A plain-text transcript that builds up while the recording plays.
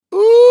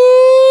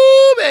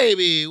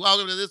baby.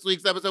 Welcome to this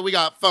week's episode. We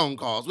got phone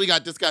calls. We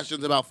got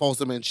discussions about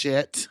Folsom and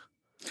shit.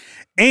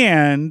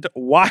 And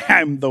why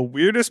I'm the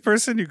weirdest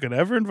person you could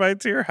ever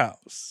invite to your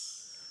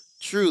house.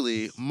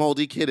 Truly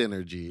moldy kid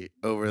energy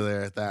over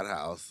there at that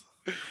house.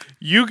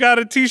 You got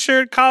a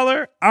t-shirt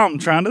collar? I'm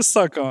trying to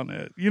suck on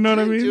it. You know what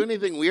I mean? I didn't do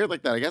anything weird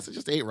like that. I guess I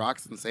just ate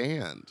rocks and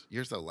sand.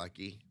 You're so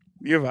lucky.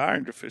 You have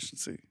iron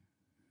deficiency.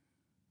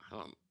 I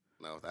don't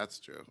know if that's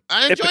true.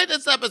 I enjoyed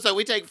this episode.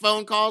 We take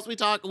phone calls. We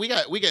talk. We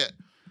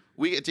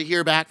get to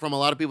hear back from a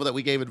lot of people that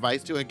we gave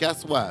advice to. And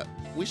guess what?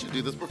 We should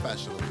do this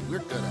professionally. We're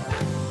good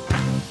at it.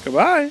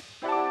 Goodbye.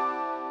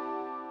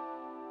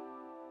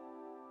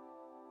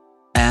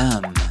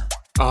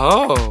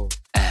 Oh.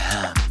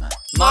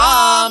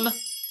 Mom!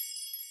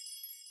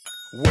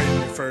 When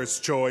your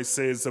first choice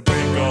is a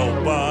big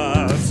old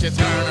bus, You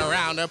turn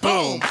around and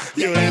boom,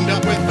 you end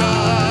up with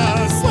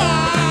us.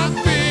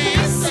 Sloppy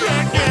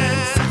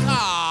seconds.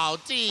 Oh,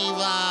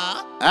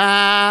 Diva.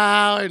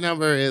 Our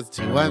number is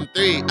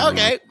 213.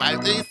 Okay,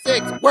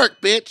 536. Work,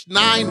 bitch.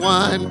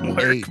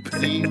 9180.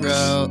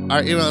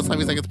 Our email is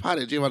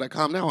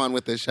sloppysecondspod@gmail.com. Now on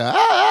with the show.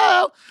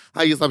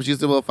 How you sloppy, you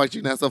stupid, fuck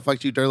you, Nessa,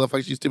 fuck you, Durla,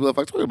 fuck you, stupid,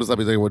 fuck you,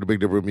 sloppy second with the Big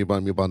Dipper, me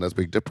bun, that's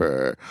Big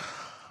Dipper.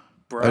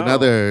 bro.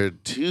 Another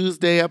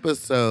Tuesday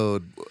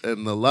episode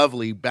in the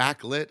lovely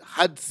backlit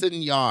Hudson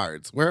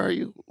Yards. Where are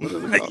you? What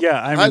is it called?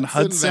 Yeah, I'm in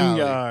Hudson Valley.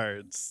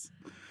 Yards.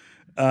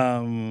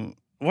 Why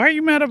are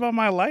you mad about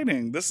my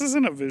lighting? This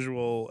isn't a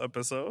visual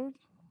episode.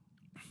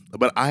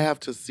 But I have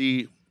to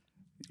see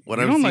what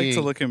You I'm don't seeing. like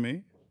to look at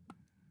me.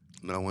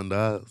 No one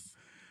does.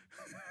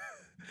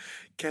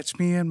 Catch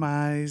me in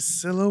my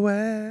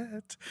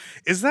silhouette.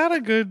 Is that a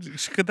good?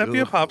 Could that be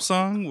a pop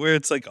song where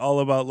it's like all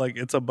about like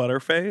it's a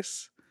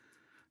butterface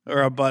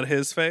or a butt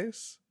his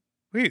face?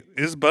 Wait,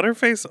 is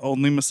Butterface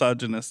only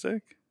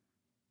misogynistic?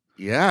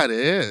 Yeah, it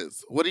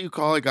is. What do you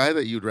call a guy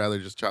that you'd rather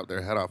just chop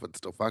their head off and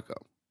still fuck them?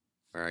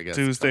 Or I guess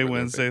Tuesday, cover their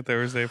Wednesday, face.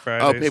 Thursday,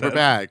 Friday. Oh, paper Saturday.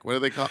 bag. What do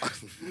they call?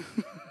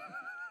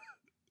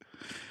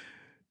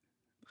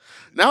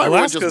 Now everyone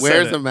Alaska just said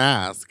wears it. a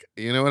mask.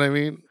 You know what I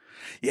mean?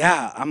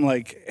 Yeah, I'm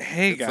like,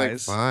 hey It's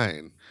guys. like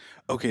fine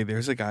Okay,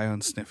 there's a guy on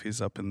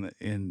Sniffies up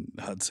in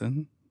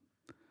Hudson.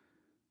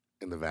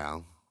 in the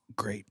Val.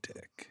 Great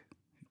dick.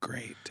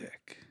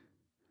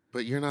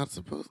 But you're not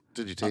supposed.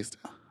 Did you taste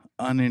it?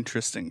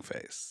 Uninteresting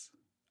face.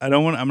 I'm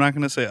not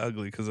going to say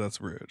ugly because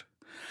that's rude.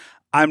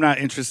 I'm not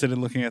interested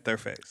in looking at their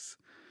face.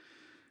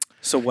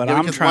 So what Yeah,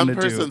 I'm because trying to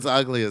one person's do.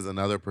 ugly is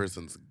another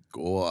person's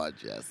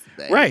gorgeous.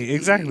 Baby. Right,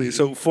 exactly.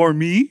 So for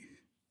me,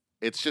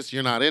 it's just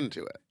you're not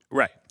into it.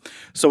 right.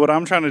 So what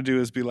I'm trying to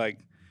do is be like,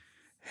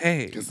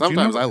 hey, Because do you know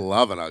sometimes I about-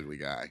 love an ugly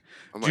guy.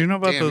 I'm Do you know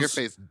about damn, your those-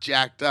 face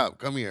jacked up.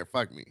 Come here,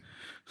 fuck me.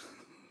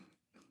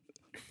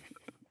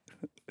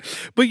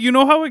 But you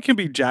know how it can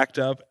be jacked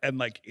up and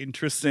like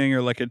interesting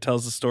or like it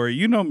tells a story.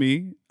 You know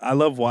me. I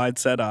love wide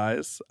set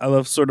eyes. I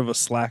love sort of a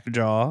slack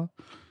jaw.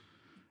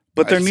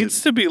 But there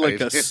needs to be like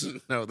I a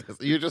didn't know this.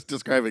 You're just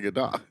describing a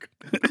dog.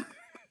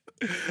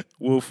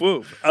 woof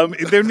woof.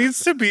 There needs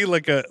to be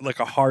like a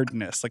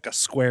hardness, like a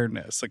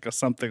squareness, like a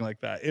something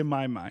like that in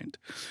my mind.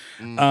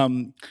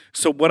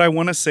 So what I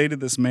want to say to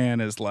this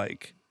man is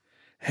like,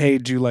 hey,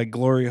 do you like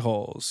glory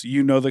holes?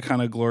 You know the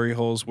kind of glory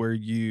holes where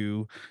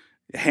you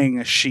hang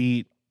a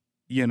sheet,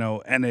 you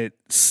know, and it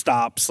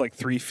stops like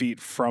 3 feet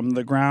from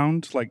the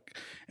ground, like,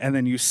 and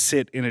then you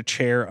sit in a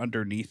chair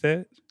underneath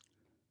it.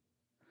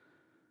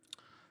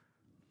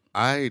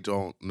 I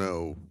don't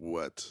know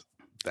what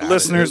that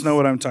Listeners is. know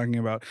what I'm talking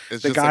about.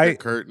 It's the just guy, like a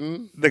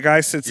curtain. the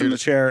guy sits in You're the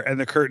just- chair and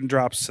the curtain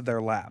drops to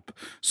their lap.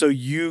 So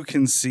you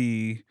can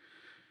see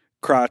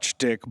crotch,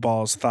 dick,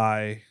 balls,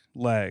 thigh,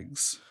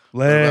 legs,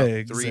 What about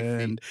legs, 3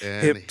 and feet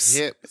and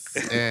hips,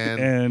 and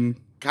and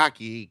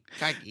cocky.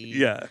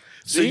 yeah.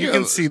 So Speaking you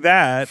can of see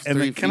that. And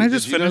 3 then, can I feet,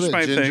 just did you know finish that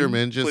my Ginger thing?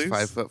 Minge is please?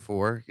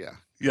 5'4"? Yeah. Go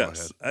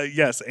Yes. ahead.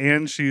 Yes.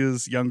 And she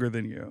is younger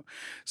than you.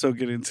 So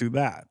get into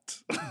that.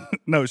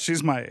 No,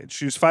 she's my age.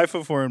 She's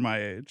 5'4" in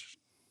my age.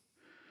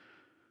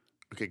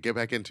 Okay, get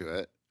back into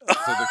it.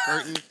 So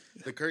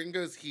the curtain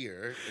goes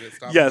here. And it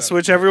stops Yes, at-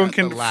 which everyone at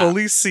the can lap.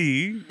 fully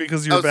see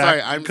because you're Oh,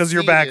 sorry, because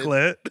you're seated.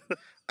 backlit.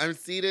 I'm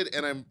seated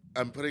and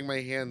I'm putting my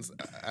hands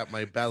at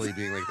my belly,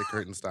 being like the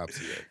curtain stops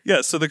here.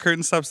 Yeah, so the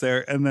curtain stops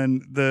there, and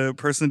then the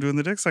person doing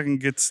the dick sucking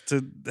gets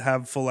to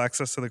have full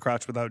access to the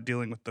crotch without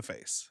dealing with the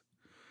face.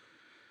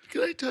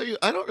 Can I tell you?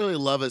 I don't really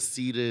love a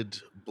seated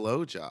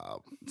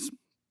blowjob.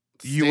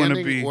 You wanna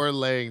Standing be- or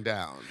laying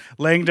down.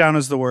 Laying down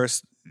is the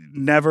worst.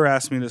 Never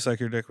ask me to suck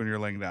your dick when you're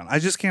laying down. I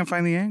just can't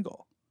find the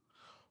angle.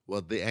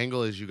 Well, the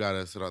angle is you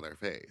gotta sit on their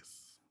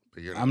face,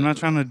 but you're. I'm not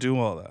trying to do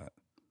all that.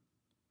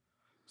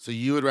 So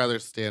you would rather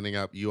standing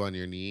up, you on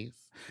your knees,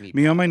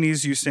 Me on my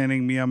knees, you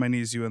standing. Me on my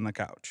knees, you on the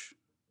couch.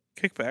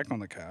 Kick back on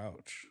the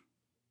couch.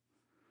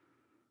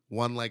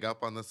 one leg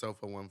up on the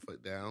sofa, 1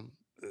 foot down.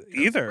 Spread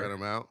Either.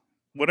 them out.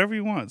 Whatever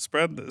you want.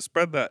 Spread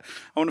that.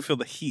 I want to feel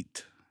the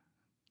heat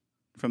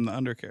from the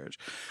undercarriage.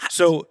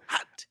 So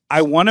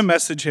I want to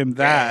message him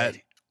that.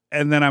 Good.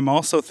 And then I'm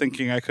also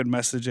thinking I could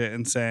message it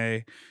and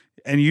say,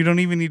 and you don't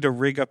even need to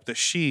rig up the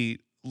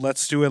sheet.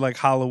 let's do it like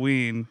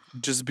Halloween.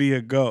 Just be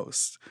a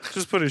ghost.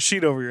 Just put a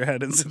sheet over your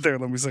head and sit there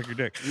and let me suck your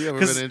dick. You ever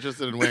 'Cause- been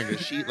interested in wearing a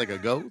sheet like a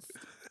ghost?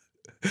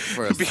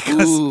 For a Because-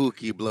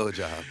 spooky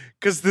blowjob.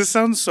 Because this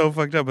sounds so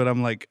fucked up, but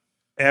I'm like,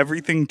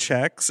 everything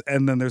checks,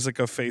 and then there's like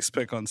a face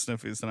pic on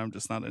Sniffies, and I'm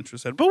just not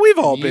interested. But we've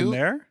all been You-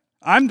 there.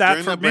 I'm that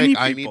During for the many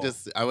break, people.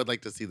 I would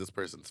like to see this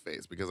person's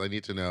face because I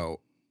need to know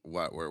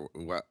what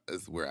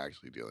we're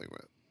actually dealing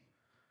with.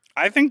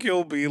 I think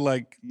you'll be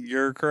like,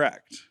 you're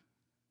correct.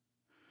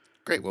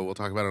 Great. Well, we'll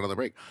talk about it on the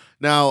break.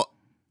 Now,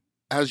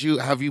 have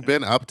you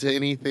been up to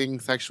anything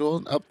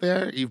sexual up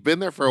there? You've been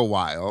there for a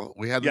while.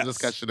 We had the Yes.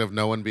 discussion of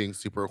no one being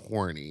super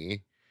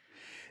horny.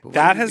 But what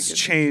That have you has been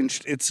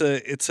changed.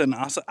 It's an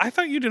awesome. I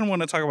thought you didn't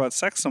want to talk about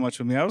sex so much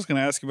with me. I was going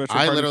to ask you about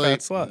your I party literally fat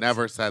sluts.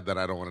 never said that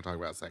I don't want to talk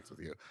about sex with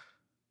you.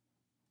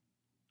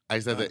 I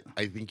said that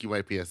I think you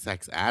might be a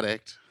sex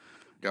addict.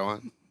 Go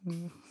on.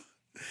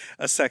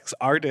 A sex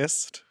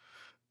artist.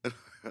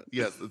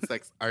 Yes, it's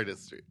sex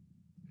artistry.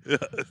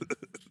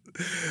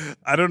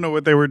 I don't know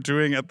what they were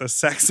doing at the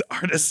Sex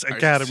Artist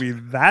Academy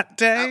that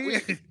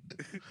day.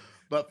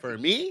 But for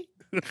me,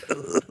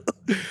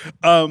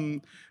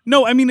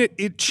 No, I mean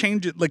it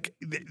changes. Like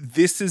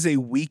this is a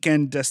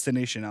weekend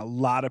destination. A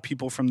lot of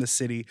people from the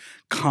city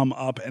come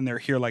up and they're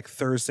here like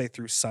Thursday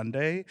through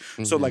Sunday.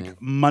 So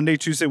like Monday,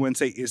 Tuesday,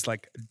 Wednesday is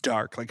like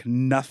dark. Like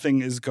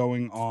nothing is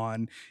going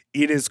on.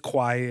 It is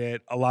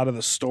quiet. A lot of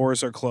the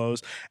stores are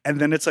closed,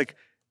 and then it's like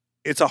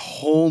it's a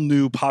whole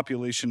new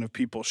population of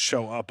people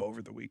show up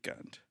over the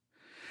weekend.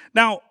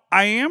 Now,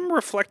 I am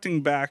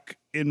reflecting back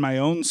in my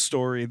own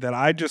story that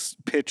I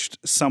just pitched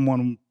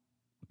someone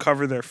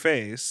cover their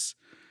face.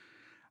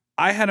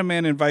 I had a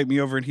man invite me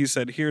over and he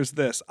said, "Here's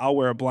this. I'll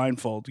wear a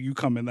blindfold. You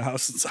come in the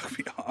house and suck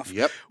me off."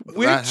 yep,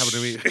 that happened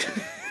to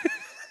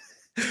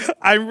me.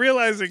 I'm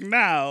realizing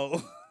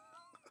now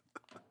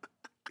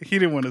he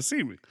didn't want to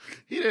see me.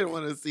 He didn't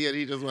want to see it.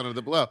 He just wanted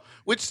to blow,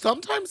 which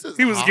sometimes is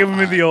He was giving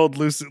me hot. the old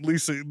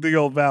the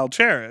old Val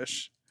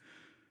Cherish.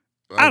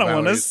 I don't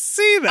want to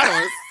see I don't that.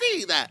 want to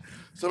see that.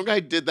 Some guy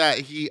did that.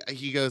 He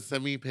goes,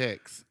 "Send me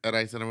pics," and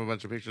I sent him a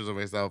bunch of pictures of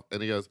myself,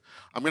 and he goes,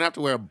 "I'm gonna have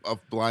to wear a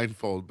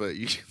blindfold, but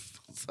you can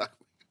still suck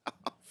me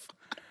off."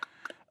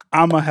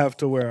 I'm gonna have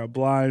to wear a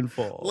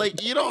blindfold.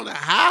 Like, you don't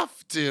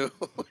have to.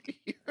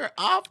 You're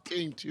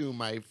opting to,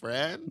 my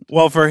friend.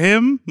 Well, for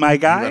him, my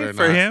guy, better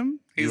for not- him,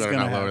 You he's better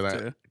gonna not lower have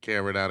that to.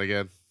 camera down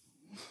again.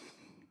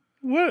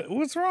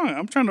 What's wrong?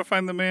 I'm trying to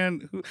find the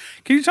man who.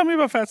 Can you tell me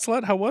about Fat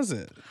Slut? How was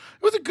it?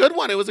 It was a good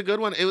one. It was a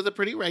good one. It was a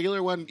pretty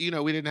regular one. You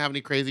know, we didn't have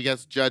any crazy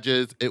guest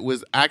judges. It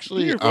was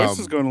actually Your voice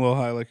is going a little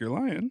high, like you're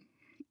lying.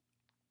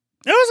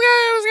 It was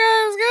good. It was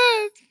good. It was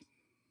good.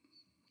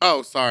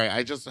 Oh, sorry.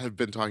 I just have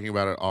been talking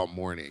about it all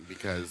morning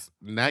because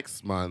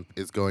next month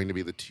is going to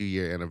be the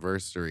 2-year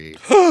anniversary,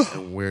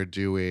 and we're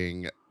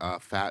doing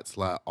Fat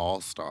Slut All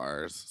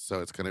Stars.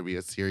 So it's going to be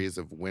a series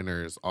of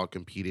winners all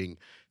competing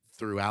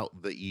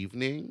throughout the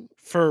evening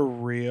For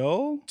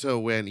real? to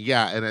win.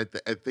 Yeah, and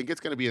I think it's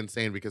going to be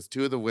insane because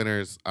two of the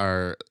winners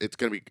are. It's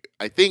going to be,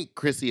 I think,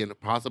 Chrissy and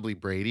possibly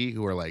Brady,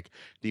 who are like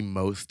the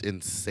most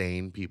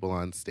insane people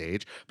on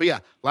stage. But yeah,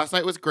 last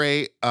night was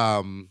great.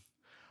 I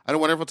had a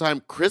wonderful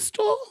time.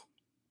 Crystal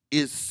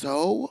is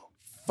so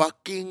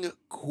fucking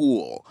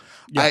cool.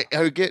 Yeah.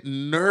 I get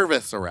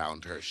nervous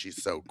around her.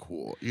 She's so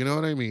cool. You know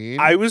what I mean?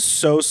 I was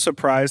so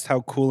surprised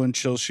how cool and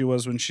chill she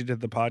was when she did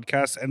the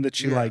podcast, and that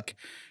she Yeah. like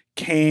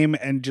came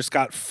and just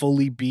got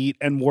fully beat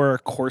and wore a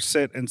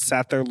corset and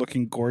sat there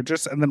looking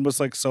gorgeous, and then was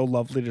like so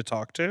lovely to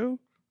talk to.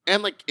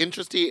 and like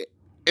interesting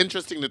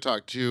to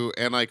talk to,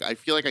 and like I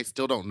feel like I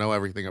still don't know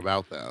everything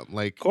about them.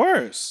 Like Of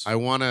course. I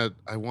wanna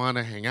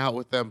hang out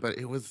with them, but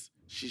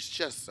she's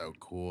just so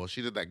cool.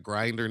 She did that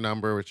grinder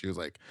number where she was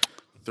like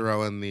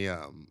throwing the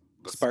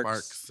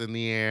sparks in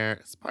the air.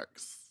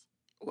 Sparks.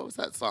 What was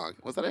that song?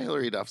 Was that a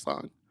Hillary Duff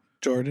song?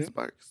 Jordan.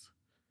 Sparks.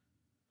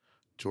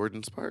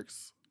 Jordan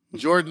Sparks.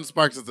 Jordan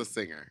Sparks is a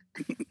singer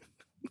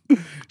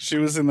She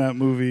was in that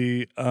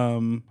movie. Oh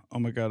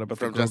my god, about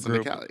from the girl Justin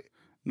group. to Kelly.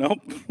 Nope.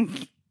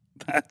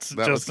 That's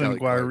That was Justin Kelly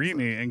Clarkson.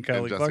 Guarini and Kelly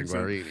and Justin Clarkson.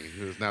 Guarini,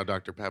 who is now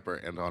Dr. Pepper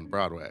and on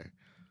Broadway.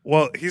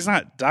 Well, he's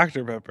not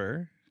Dr.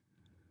 Pepper.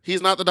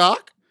 He's not the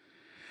doc?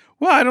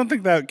 Well, I don't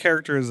think that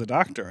character is a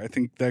doctor. I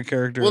think that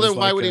character Well, is then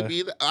why like would a-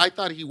 he be? I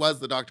thought he was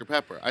the Dr.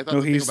 Pepper. I thought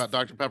No, the thing he's- about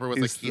Dr. Pepper was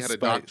like he's he the had a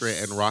spice.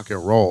 doctorate in rock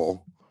and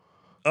roll.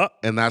 Oh.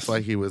 And that's why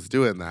he was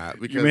doing that.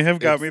 Because You may have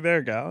got it's- me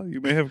there, gal. You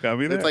may have got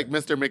me there. It's like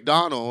Mr.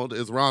 McDonald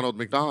is Ronald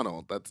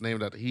McDonald. That's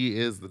named after he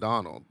is the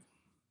Donald.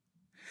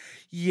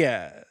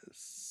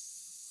 yes.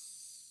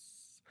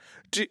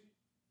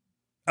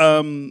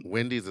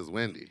 Wendy's is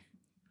Wendy.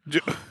 Do-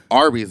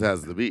 Arby's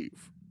has the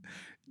beef.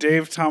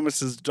 Dave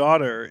Thomas's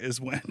daughter is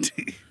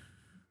Wendy,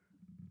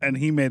 and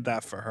he made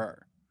that for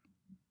her.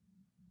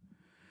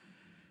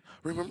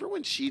 Remember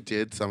when she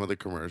did some of the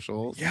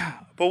commercials? Yeah,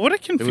 but what a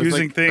It was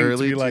confusing like thing to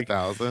early be like,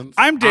 2000s.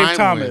 I'm Dave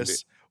Thomas. Wendy.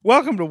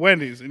 Welcome to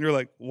Wendy's. And you're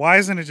like, why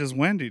isn't it just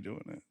Wendy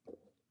doing it?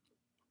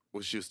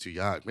 Well, she was too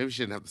young. Maybe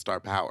she didn't have the star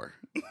power.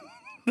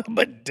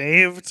 But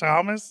Dave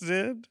Thomas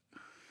did?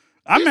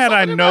 I'm mad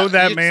I know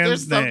that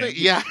man's there's name.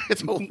 Yeah,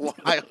 it's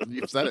wild.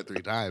 You've said it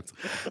 3 times.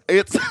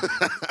 It's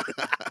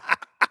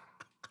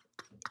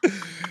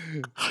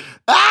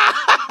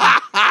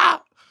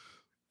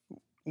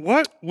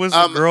What was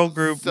the girl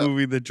group so-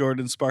 movie that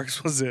Jordan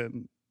Sparks was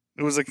in?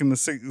 It was like in the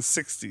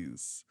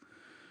 60s.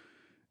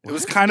 It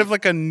was What? kind of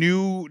like a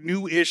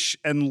new-ish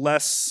and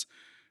less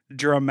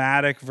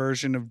dramatic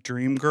version of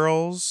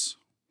Dreamgirls.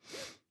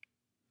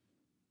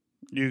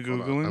 You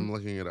Hold on, Googling? I'm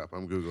looking it up.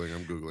 I'm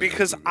Googling.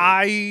 Because I'm Googling.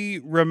 I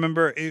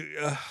remember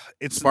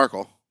it's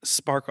Sparkle.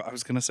 Sparkle. I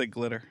was going to say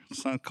Glitter.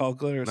 It's not called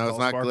Glitter. No, it's called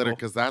not Sparkle. Glitter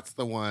because that's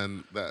the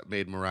one that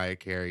made Mariah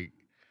Carey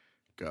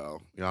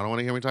go. Y'all don't want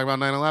to hear me talk about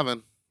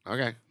 9/11?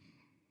 Okay.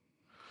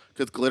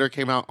 Because Glitter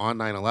came out on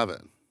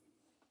 9/11.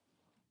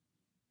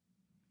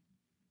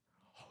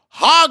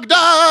 Hogged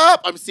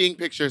up! I'm seeing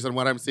pictures, and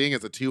what I'm seeing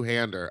is a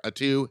two-hander,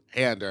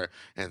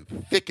 and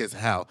thick as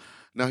hell.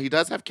 Now, he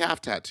does have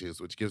calf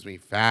tattoos, which gives me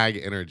fag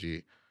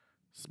energy.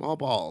 Small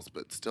balls,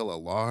 but still a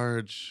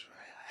large,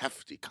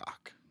 hefty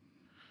cock.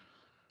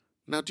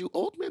 Now, do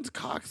old men's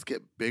cocks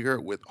get bigger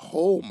with...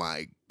 Oh,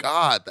 my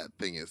God, that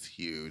thing is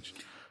huge.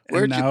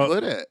 Where'd you now-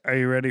 put it? Are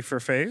you ready for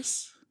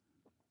face?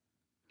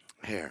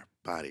 Hair,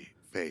 body,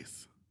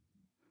 face.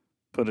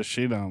 Put a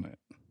sheet on it.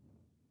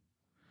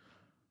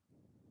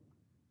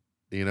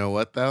 You know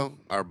what, though?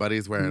 Our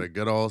buddy's wearing a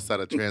good old set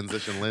of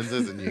transition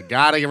lenses, and you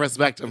gotta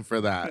respect him for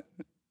that.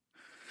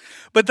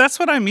 But that's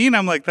what I mean.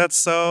 I'm like, that's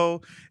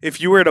so. If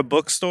you were at a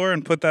bookstore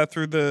and put that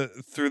through the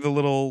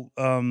little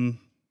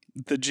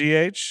the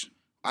GH,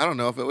 I don't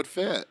know if it would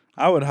fit.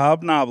 I would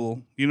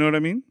hobnobble. You know what I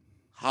mean?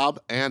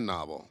 Hob and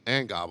nobble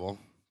and gobble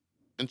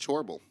and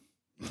chorble.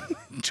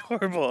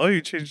 Horrible. Oh,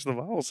 you changed the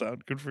vowel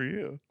sound. Good for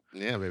you.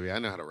 Yeah, baby, I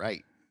know how to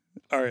write.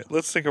 All right,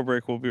 let's take a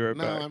break. We'll be right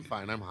No, back. I'm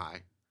fine. I'm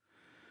high.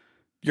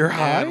 You're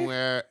high? And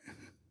yeah.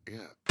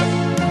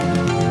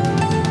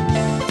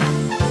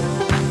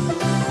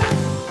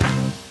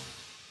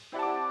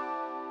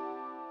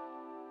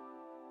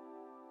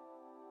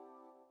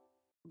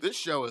 This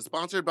show is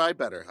sponsored by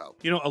BetterHelp.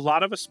 You know, a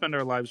lot of us spend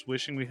our lives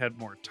wishing we had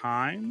more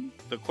time.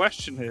 The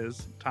question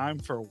is, time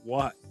for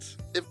what?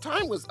 If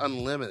time was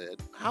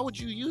unlimited, how would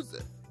you use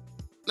it?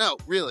 No,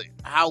 really,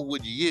 how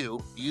would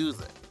you use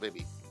it,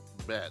 baby?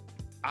 Bet.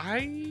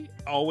 I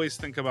always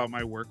think about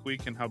my work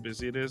week and how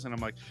busy it is, and I'm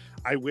like,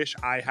 I wish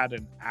I had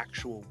an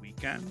actual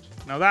weekend.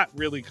 Now, that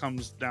really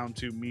comes down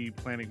to me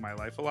planning my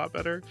life a lot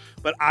better,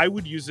 but I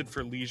would use it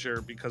for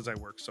leisure because I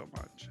work so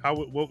much.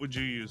 What would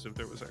you use if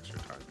there was extra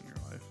time in your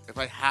life? If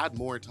I had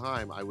more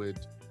time, I would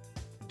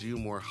do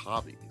more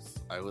hobbies.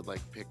 I would like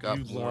pick up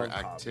You more love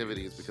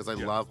activities hobbies. because I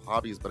Yeah. love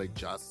hobbies, but I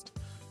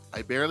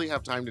barely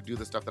have time to do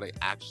the stuff that I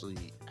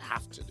actually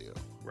have to do.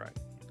 Right.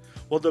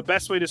 Well, the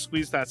best way to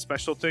squeeze that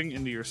special thing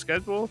into your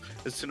schedule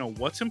is to know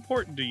what's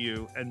important to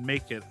you and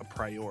make it a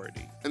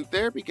priority. And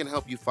therapy can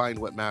help you find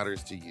what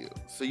matters to you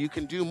so you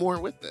can do more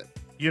with it.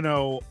 You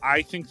know,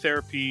 I think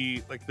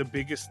therapy, like the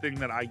biggest thing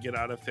that I get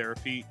out of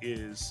therapy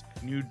is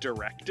new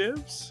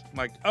directives.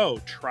 Like, oh,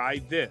 try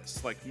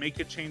this. Like, make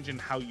a change in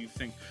how you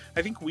think.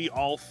 I think we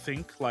all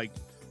think like,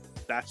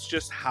 that's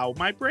just how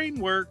my brain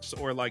works,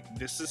 or like,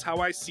 this is how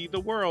I see the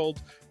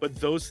world. But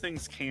those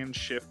things can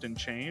shift and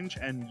change,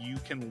 and you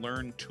can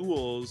learn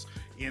tools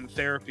in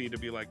therapy to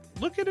be like,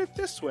 look at it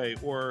this way,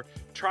 or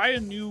try a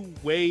new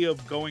way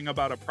of going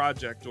about a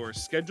project, or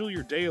schedule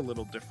your day a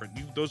little different.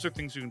 Those are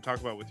things you can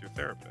talk about with your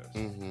therapist.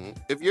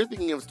 If you're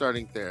thinking of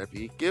starting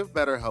therapy, give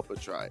BetterHelp a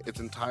try. It's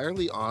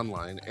entirely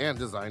online and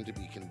designed to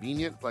be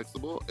convenient,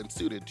 flexible, and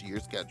suited to your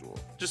schedule.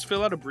 Just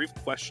fill out a brief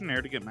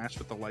questionnaire to get matched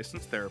with a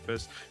licensed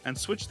therapist and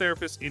switch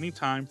therapists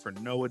anytime for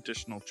no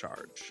additional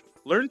charge.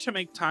 Learn to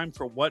make time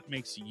for what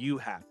makes you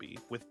happy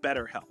with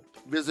BetterHelp.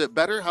 Visit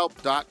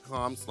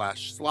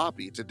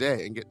betterhelp.com/sloppy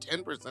today and get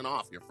 10%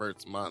 off your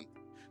first month.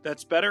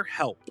 That's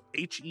BetterHelp,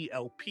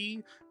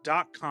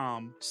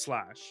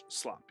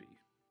 HELP.com/sloppy.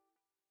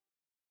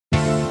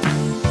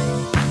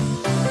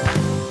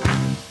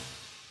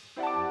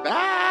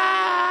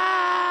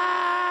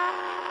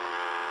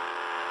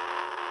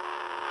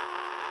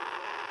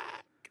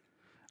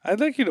 I'd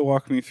like you to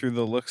walk me through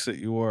the looks that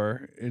you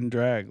wore in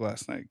drag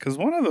last night. Because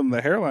one of them,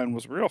 the hairline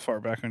was real far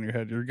back on your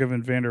head. You were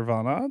giving Vander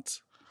Von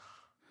Odds.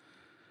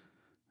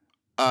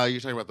 You're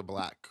talking about the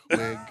black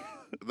wig.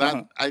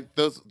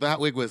 That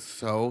wig was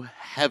so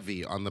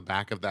heavy on the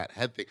back of that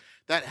head thing.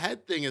 That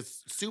head thing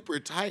is super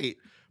tight.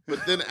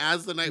 But then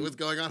as the night was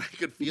going on, I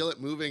could feel it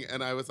moving,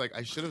 and I was like,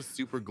 I should have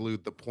super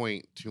glued the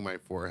point to my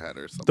forehead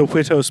or something. The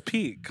Widow's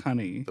Peak,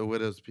 honey. The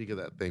widow's peak of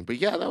that thing. But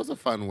yeah, that was a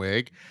fun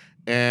wig.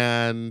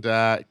 And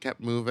it kept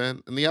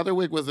moving. And the other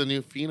wig was a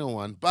new Fina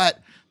one. But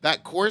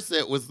that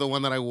corset was the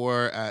one that I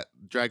wore at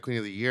Drag Queen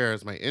of the Year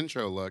as my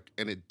intro look.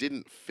 And it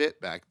didn't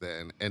fit back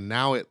then. And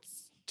now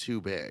it's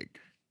too big.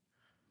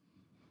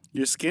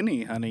 You're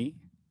skinny, honey.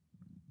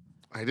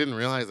 I didn't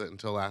realize it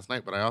until last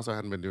night. But I also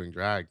hadn't been doing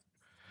drag.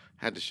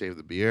 Had to shave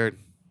the beard.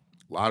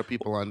 A lot of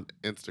people on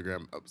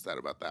Instagram upset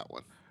about that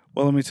one.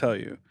 Well, let me tell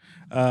you.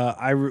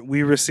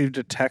 We received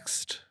a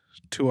text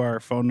to our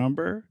phone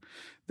number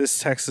This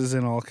text is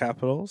in all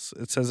capitals.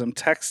 It says, I'm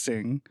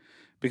texting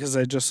because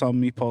I just saw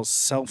Meatball's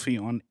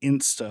selfie on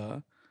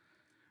Insta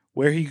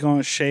where he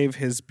gonna shave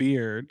his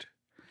beard.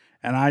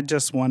 And I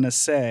just want to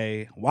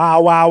say, wow,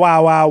 wow,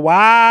 wow, wow,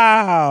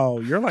 wow.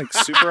 You're like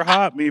super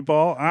hot,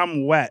 Meatball.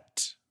 I'm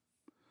wet.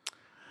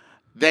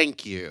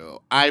 Thank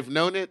you. I've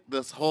known it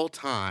this whole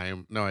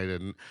time. No, I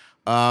didn't.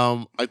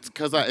 It's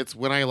because it's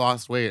when I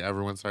lost weight,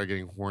 everyone started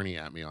getting horny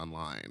at me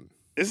online,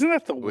 Isn't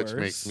that the worst?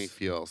 which makes me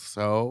feel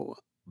so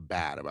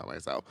bad about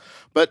myself.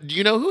 But do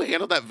you know who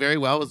handled that very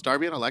well? Was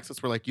Darby and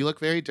Alexis were like, you look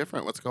very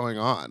different. What's going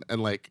on?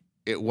 And like,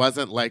 it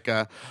wasn't like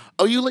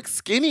oh, you look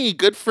skinny.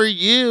 Good for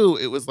you.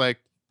 It was like,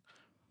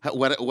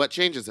 what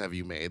changes have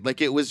you made? Like,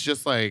 it was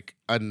just like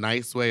a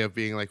nice way of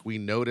being like, we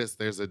noticed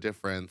there's a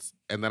difference.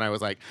 And then I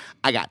was like,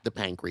 I got the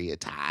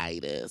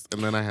pancreatitis.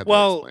 And then I had to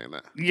explain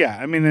that. Yeah,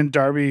 I mean, and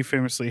Darby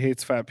famously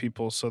hates fat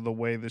people, so the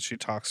way that she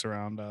talks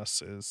around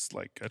us is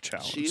like a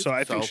challenge. She's So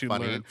I think so she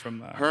funny. learned from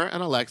that. Her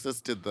and Alexis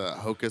did the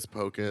Hocus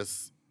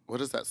Pocus. What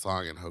is that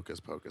song in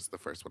Hocus Pocus? The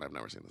first one. I've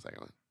never seen the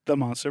second one. The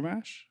Monster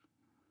Mash?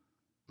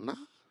 No.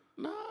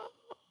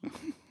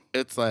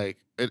 It's like,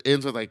 it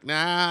ends with like,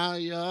 now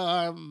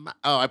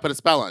I put a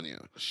spell on you.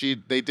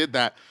 They did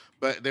that,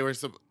 but they were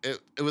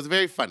it was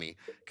very funny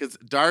because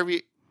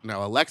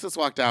Alexis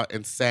walked out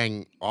and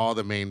sang all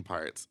the main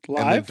parts.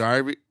 Live?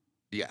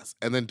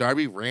 And then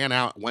Darby ran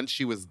out once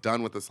she was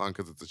done with the song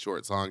because it's a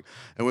short song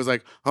and was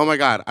like, oh my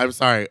God, I'm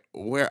sorry.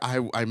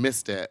 I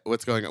missed it.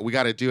 What's going on? We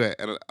got to do it.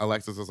 And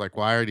Alexis was like,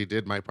 well, I already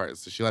did my part.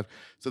 So she left.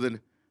 So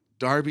then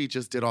Darby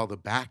just did all the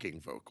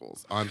backing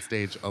vocals on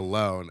stage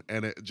alone.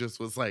 And it just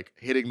was like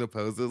hitting the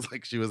poses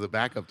like she was a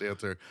backup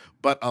dancer,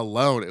 but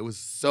alone. It was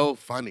so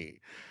funny.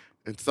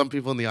 And some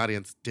people in the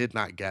audience did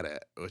not get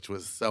it, which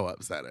was so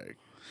upsetting.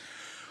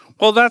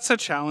 Well, that's a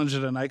challenge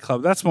at a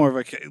nightclub. That's more of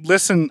a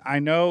listen. I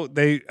know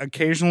they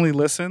occasionally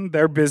listen.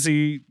 They're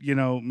busy,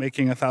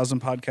 making 1,000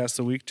 podcasts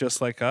a week,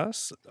 just like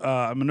us.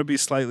 I'm going to be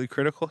slightly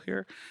critical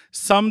here.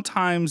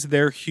 Sometimes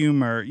their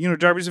humor,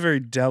 Darby's a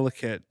very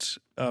delicate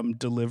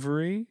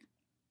delivery.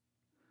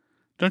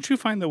 Don't you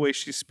find the way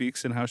she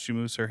speaks and how she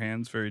moves her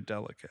hands very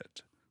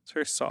delicate? It's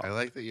very soft. I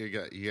like that you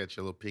got your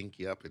little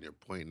pinky up and you're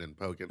pointing and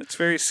poking. It's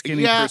very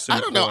skinny yeah, person.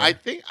 I don't know.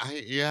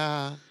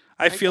 core.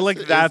 I feel like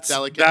guess it is that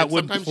delicate.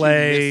 would Sometimes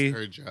play you miss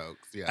her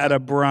jokes. Yeah. at a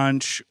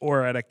brunch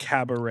or at a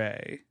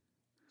cabaret.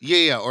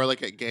 Yeah, or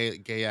like a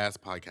gay ass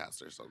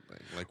podcast or something.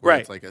 Like where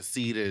Right. it's like a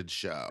seated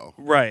show.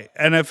 Right.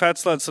 And if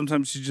that's that,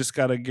 sometimes you just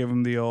got to give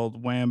them the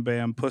old wham,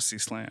 bam, pussy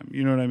slam.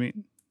 You know what I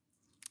mean?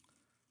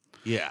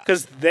 Yeah.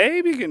 Because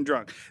they begin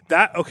drunk.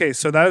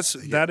 So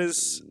that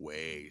is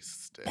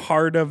wasted.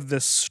 part of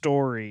the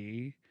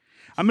story.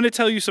 I'm going to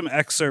tell you some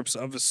excerpts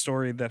of a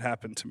story that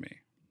happened to me.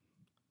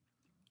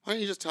 Why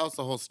don't you just tell us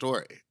the whole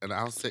story and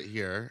I'll sit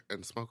here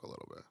and smoke a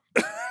little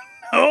bit.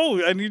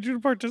 Oh, I need you to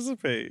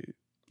participate.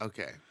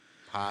 Okay.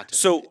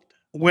 So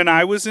when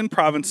I was in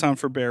Provincetown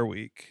for Bear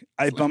Week,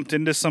 I bumped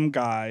into some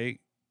guy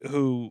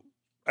who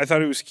I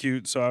thought he was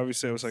cute. So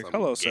obviously I was like,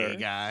 hello, sir.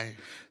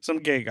 Some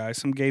gay guy,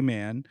 some gay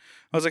man.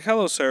 I was like,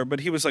 hello, sir. But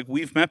he was like,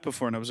 we've met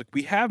before. And I was like,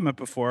 we have met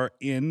before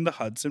in the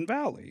Hudson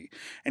Valley.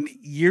 And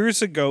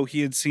years ago,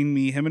 him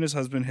and his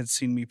husband had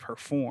seen me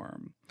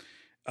perform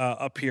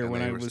up here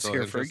when I was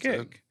here for a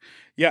gig.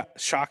 Yeah.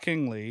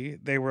 Shockingly,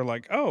 they were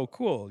like, oh,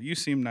 cool. You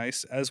seem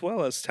nice as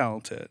well as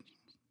talented.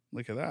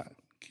 Look at that.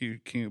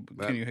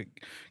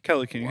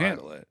 Kelly, can you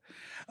handle it?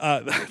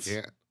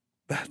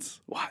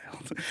 That's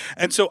wild.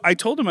 And so I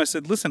told him, I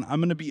said, listen, I'm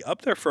going to be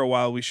up there for a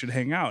while. We should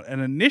hang out. And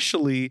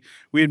initially,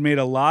 we had made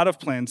a lot of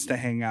plans to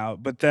hang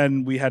out, but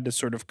then we had to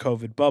sort of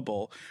COVID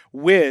bubble,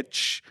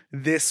 which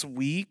this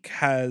week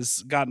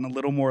has gotten a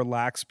little more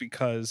lax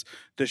because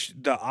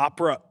the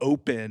opera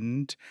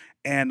opened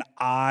and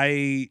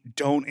I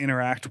don't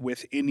interact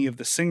with any of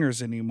the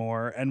singers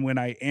anymore. And when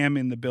I am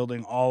in the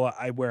building,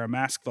 I wear a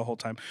mask the whole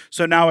time.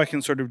 So now I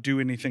can sort of do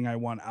anything I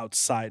want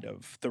outside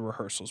of the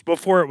rehearsals.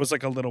 Before it was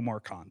like a little more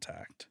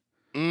contact.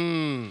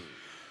 So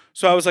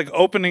I was like,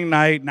 opening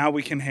night, now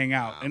we can hang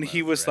out. And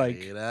he was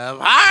like,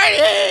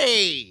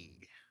 party!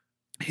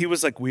 He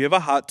was like, we have a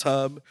hot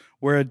tub.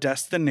 We're a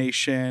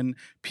destination.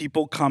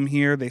 People come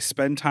here. They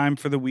spend time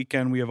for the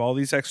weekend. We have all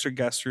these extra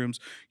guest rooms.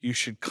 You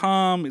should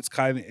come.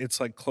 It's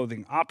like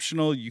clothing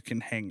optional. You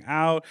can hang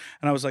out.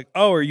 And I was like,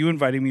 oh, are you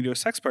inviting me to a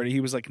sex party? He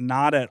was like,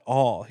 not at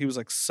all. He was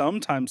like,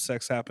 sometimes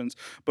sex happens,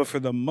 but for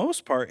the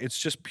most part, it's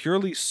just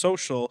purely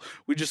social.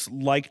 We just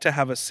like to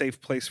have a safe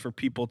place for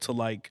people to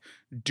like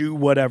do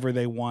whatever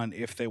they want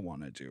if they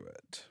want to do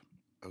it.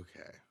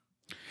 Okay.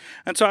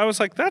 And so I was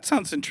like, that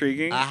sounds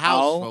intriguing. A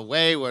house for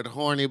wayward,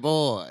 horny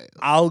boys.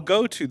 I'll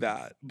go to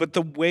that. But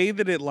the way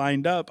that it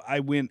lined up, I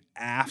went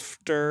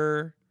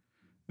after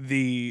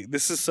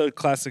this is so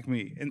classic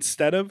me.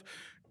 Instead of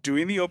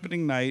doing the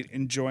opening night,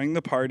 enjoying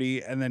the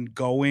party, and then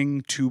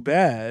going to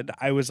bed,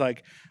 I was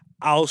like,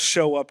 I'll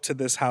show up to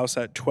this house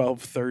at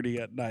 12:30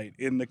 at night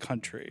in the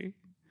country.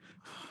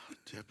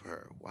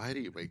 Dipper, why do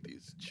you make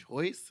these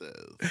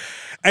choices?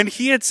 And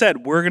he had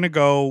said, we're going to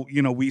go,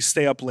 we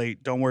stay up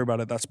late. Don't worry about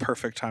it. That's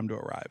perfect time to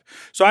arrive.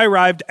 So I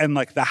arrived and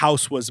like the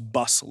house was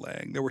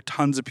bustling. There were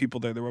tons of people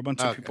there. There were a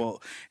bunch of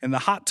people in the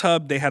hot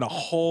tub. They had a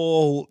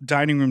whole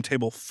dining room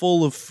table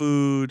full of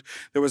food.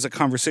 There was a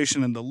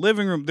conversation in the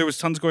living room. There was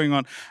tons going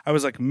on. I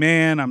was like,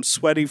 man, I'm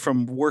sweaty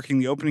from working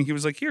the opening. He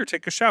was like, here,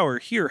 take a shower.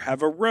 Here,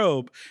 have a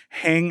robe.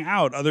 Hang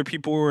out. Other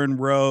people were in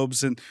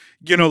robes. And,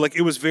 like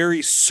it was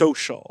very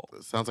social.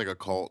 It sounds like a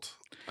cult,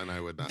 and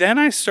I would not. Then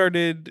I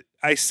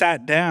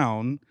sat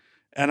down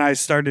and I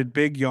started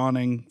big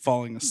yawning,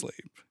 falling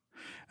asleep.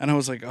 And I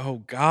was like,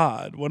 oh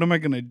God, what am I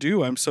going to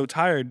do? I'm so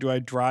tired. Do I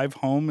drive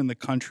home in the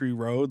country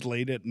road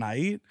late at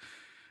night?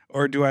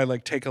 Or do I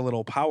like take a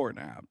little power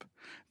nap?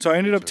 So I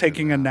ended up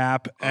taking a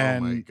nap.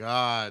 And oh my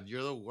God,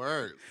 you're the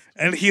worst.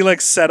 And he like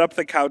set up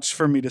the couch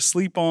for me to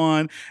sleep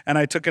on, and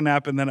I took a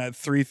nap, and then at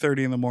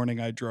 3:30 in the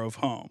morning I drove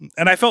home.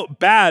 And I felt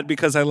bad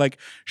because I like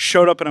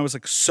showed up and I was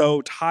like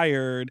so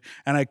tired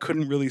and I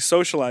couldn't really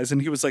socialize.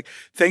 And he was like,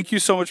 "Thank you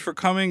so much for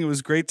coming. It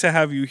was great to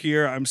have you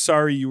here. I'm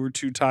sorry you were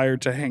too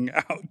tired to hang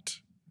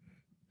out."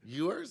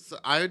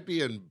 I would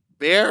be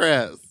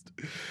embarrassed.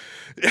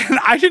 And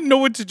I didn't know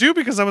what to do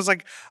because I was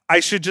like, I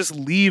should just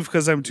leave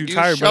because I'm too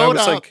tired. But I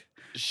was like,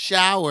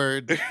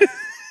 showered,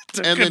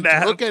 and then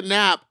took a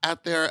nap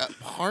at their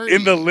party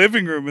in the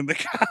living room in the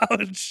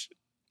couch.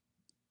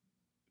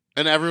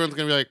 And everyone's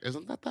gonna be like,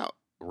 "Isn't that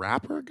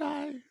rapper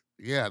guy?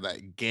 Yeah,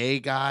 that gay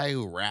guy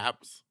who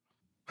raps."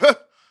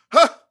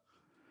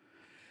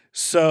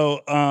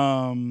 So,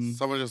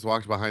 someone just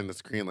walked behind the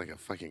screen like a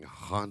fucking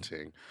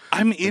haunting.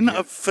 I'm in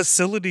a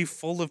facility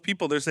full of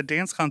people. There's a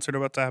dance concert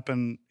about to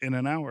happen in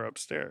an hour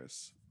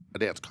upstairs. A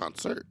dance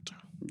concert.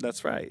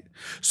 That's right.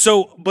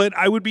 So, but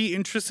I would be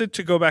interested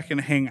to go back and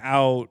hang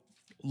out,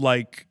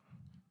 like,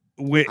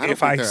 I don't think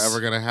they're ever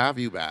gonna have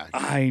you back.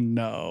 I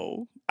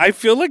know. I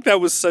feel like that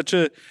was such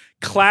a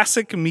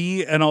classic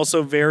me and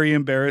also very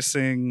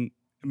embarrassing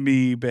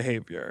me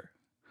behavior.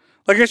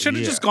 Like, I should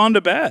have just gone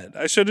to bed.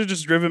 I should have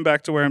just driven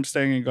back to where I'm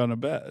staying and gone to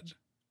bed.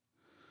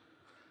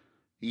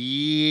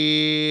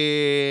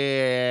 Yeah.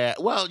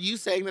 Well, you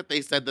saying that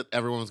they said that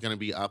everyone was going to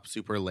be up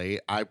super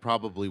late, I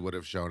probably would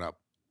have shown up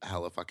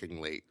hella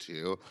fucking late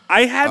too.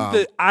 I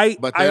had I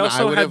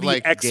also had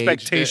the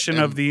expectation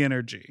of the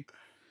energy.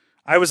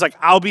 I was like,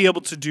 I'll be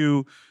able to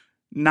do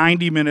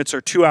 90 minutes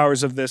or 2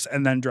 hours of this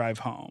and then drive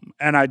home.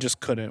 And I just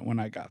couldn't when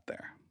I got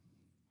there.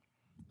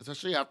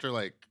 Especially after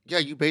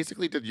you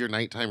basically did your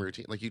nighttime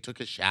routine. Like you took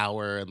a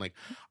shower and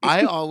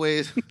I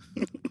always.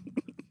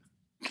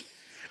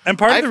 And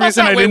part of the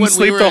reason I didn't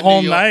sleep the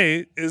whole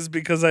night is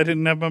because I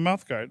didn't have my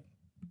mouth guard.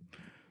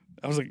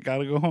 I was like,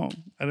 gotta go home.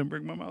 I didn't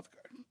bring my mouth guard.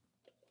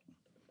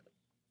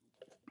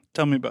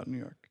 Tell me about New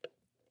York.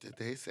 Have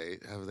they said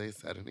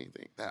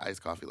anything? That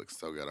iced coffee looks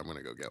so good. I'm going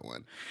to go get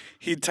one.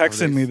 He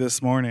texted me this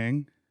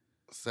morning.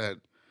 Said,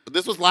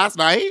 this was last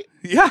night?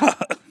 Yeah.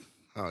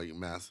 Oh, you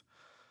mess.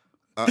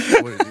 What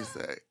did he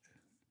say?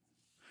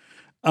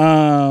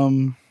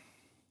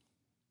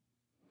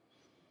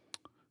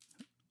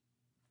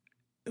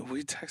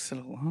 We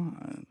texted a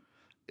lot.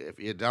 If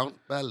you don't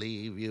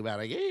believe, you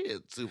better get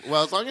it.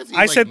 Well, as long as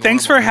I said,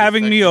 thanks for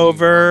having me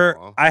over.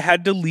 I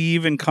had to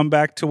leave and come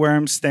back to where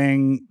I'm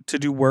staying to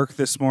do work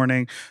this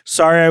morning.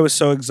 Sorry I was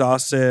so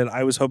exhausted.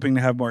 I was hoping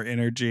to have more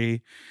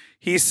energy.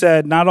 He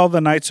said, not all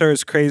the nights are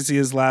as crazy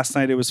as last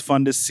night. It was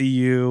fun to see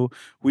you.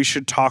 We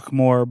should talk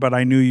more, but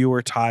I knew you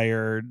were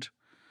tired.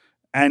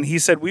 And he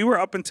said, we were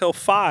up until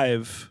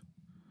 5.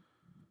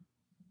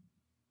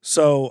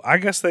 So I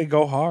guess they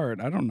go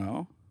hard. I don't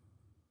know.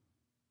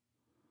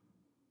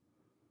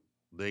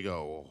 They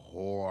go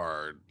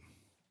hard.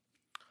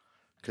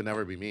 Could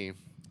never be me.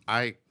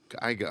 I'm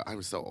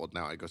so old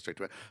now. I go straight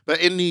to it. But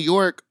in New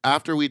York,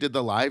 after we did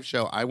the live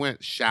show, I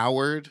went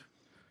showered.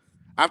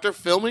 After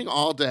filming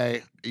all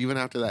day, even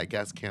after that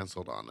guest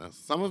canceled on us.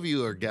 Some of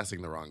you are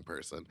guessing the wrong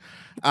person.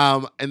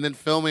 And then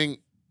filming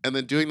and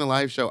then doing the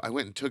live show, I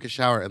went and took a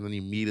shower and then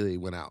immediately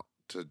went out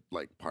to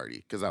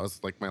party because that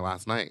was my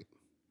last night.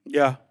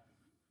 Yeah.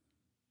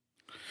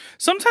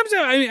 Sometimes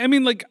I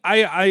mean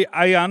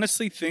I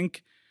honestly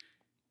think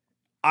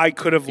I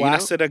could have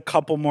lasted a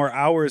couple more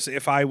hours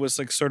if I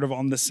was sort of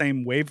on the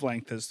same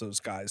wavelength as those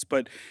guys.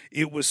 But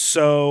it was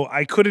so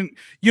I couldn't,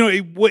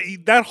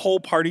 that whole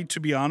party, to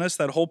be honest,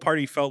 that whole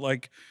party felt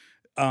like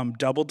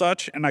double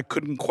Dutch, and I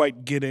couldn't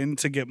quite get in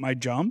to get my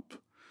jump.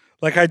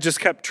 I just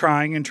kept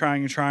trying and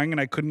trying and trying, and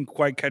I couldn't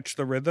quite catch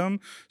the rhythm.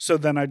 So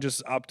then I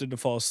just opted to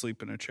fall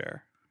asleep in a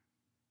chair.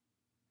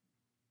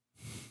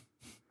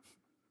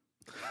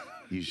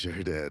 You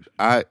sure did.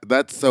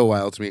 That's so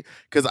wild to me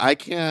because I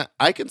can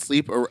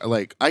sleep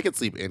I can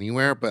sleep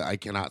anywhere, but I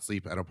cannot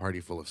sleep at a party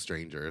full of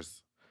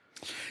strangers.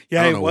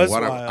 Yeah, it was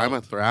wild. I'm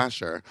a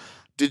thrasher.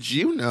 Did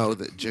you know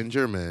that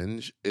Ginger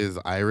Minj is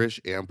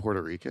Irish and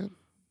Puerto Rican?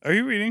 Are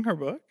you reading her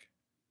book?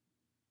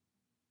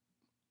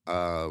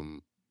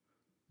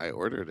 I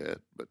ordered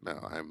it, but no,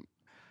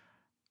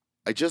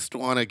 I just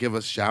want to give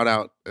a shout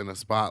out and a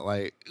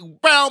spotlight.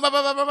 Bow, bow,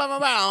 bow, bow, bow, bow,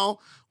 bow.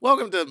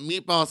 Welcome to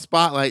Meatball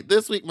Spotlight.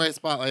 This week, my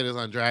spotlight is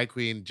on drag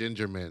queen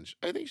Ginger Minj.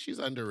 I think she's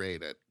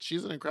underrated.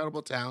 She's an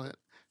incredible talent.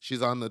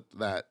 She's on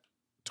that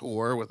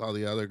tour with all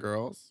the other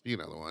girls. You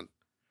know the one.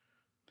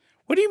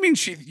 What do you mean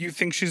you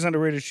think she's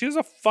underrated? She has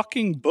a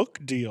fucking book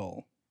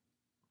deal.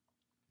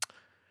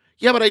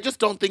 Yeah, but I just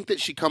don't think that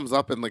she comes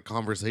up in the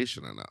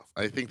conversation enough.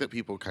 I think that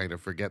people kind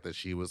of forget that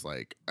she was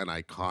like an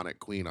iconic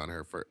queen on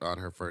her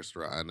first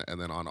run,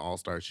 and then on All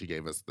Stars she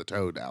gave us the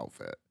Toad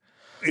outfit.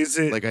 Is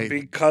it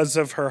because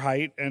of her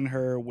height and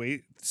her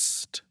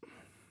waist?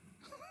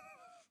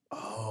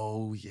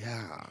 Oh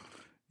yeah.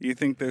 You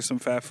think there's some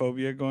fat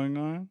phobia going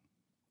on?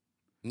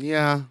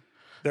 Yeah.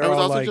 They're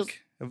all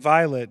like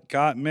Violet,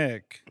 got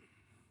Mick.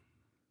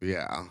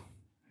 Yeah.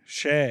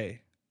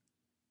 Shay.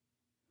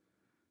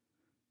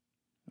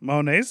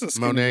 Monet's a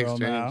skinny girl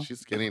now. She's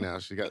skinny now.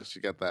 She got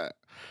that.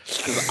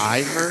 Because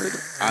I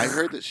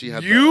heard that she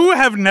had. You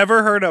have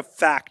never heard a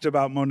fact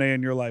about Monet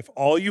in your life.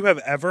 All you have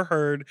ever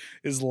heard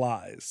is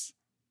lies.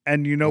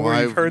 And you know where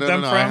you've heard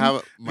them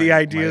from? The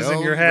ideas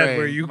in your head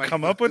where you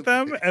come up with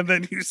them and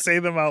then you say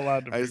them out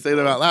loud to people. I say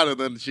them out loud and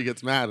then she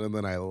gets mad and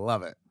then I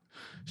love it.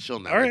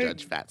 She'll never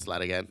judge fat slut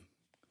again.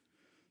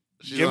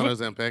 She's on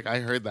Ozempic. I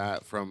heard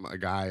that from a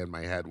guy in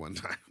my head one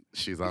time.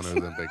 She's on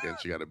Ozempic and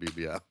she got a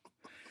BBL.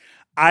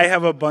 I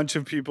have a bunch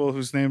of people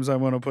whose names I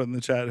want to put in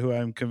the chat who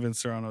I'm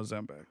convinced are on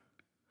Ozempic.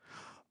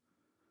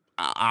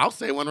 I'll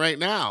say one right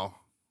now.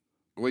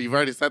 Well, you've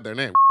already said their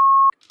name.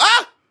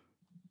 Ah!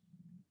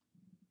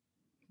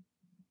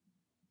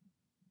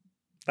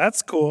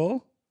 That's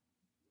cool.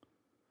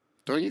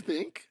 Don't you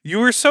think? You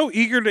were so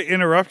eager to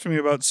interrupt me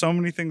about so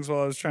many things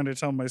while I was trying to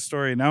tell my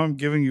story. Now I'm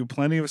giving you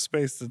plenty of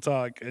space to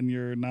talk, and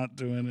you're not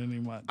doing any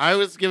much. I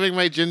was giving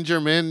my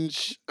Ginger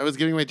Minj.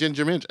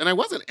 And I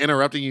wasn't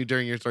interrupting you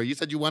during your story. You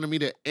said you wanted me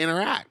to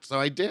interact, so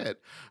I did.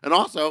 And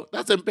also,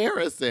 that's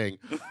embarrassing.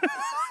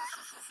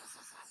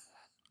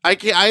 I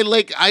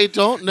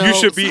don't know. You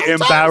should be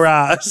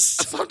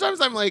embarrassed.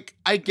 Sometimes I'm like,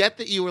 I get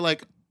that you were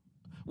like,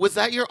 was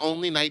that your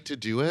only night to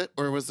do it?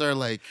 Or was there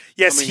like...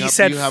 Yes, he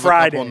said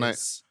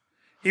Fridays.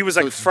 He was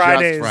like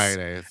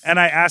Fridays. And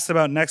I asked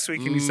about next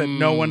week and he said,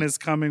 no one is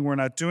coming. We're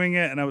not doing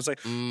it. And I was like,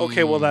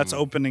 okay, well, that's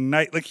opening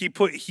night. Like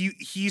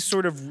he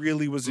sort of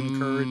really was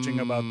encouraging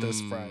about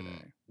this Friday.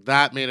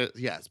 That made it,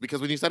 yes.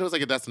 Because when you said it was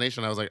like a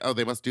destination, I was like, oh,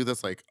 they must do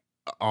this like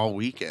all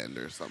weekend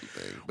or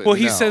something. But well,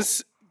 he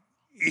says...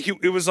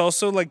 It was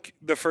also like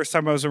the first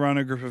time I was around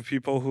a group of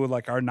people who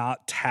like are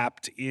not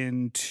tapped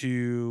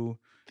into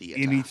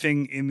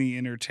anything in the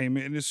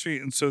entertainment industry.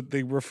 And so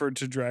they referred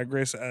to Drag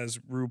Race as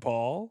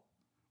RuPaul,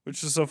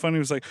 which is so funny. It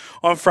was like,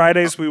 on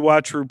Fridays we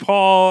watch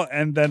RuPaul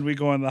and then we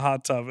go in the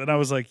hot tub. And I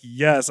was like,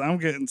 yes, I'm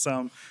getting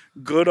some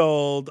good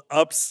old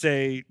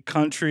upstate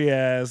country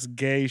ass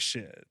gay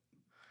shit.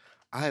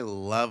 I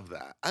love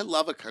that. I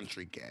love a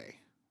country gay.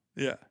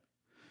 Yeah.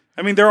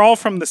 I mean, they're all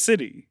from the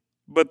city,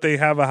 but they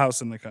have a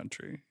house in the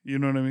country. You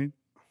know what I mean?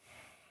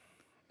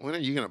 When are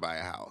you going to buy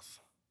a house?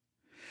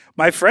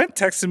 My friend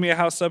texted me a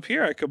house up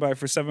here I could buy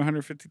for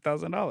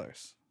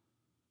 $750,000.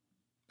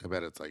 I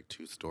bet it's like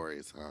 2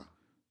 stories, huh?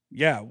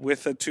 Yeah,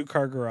 with a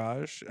 2-car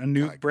garage,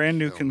 brand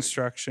new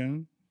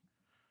construction.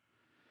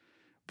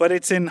 But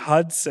it's in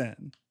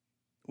Hudson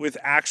with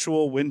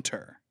actual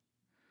winter.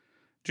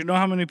 Do you know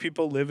how many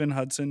people live in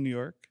Hudson, New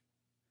York?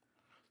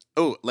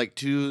 Oh, like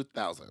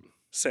 2,000.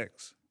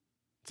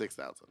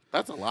 6,000.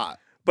 That's a lot.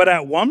 But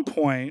at one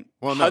point,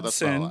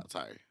 that's not a lot.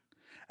 Sorry.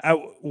 At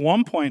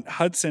one point,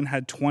 Hudson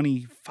had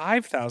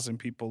 25,000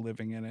 people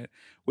living in it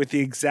with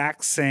the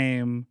exact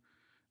same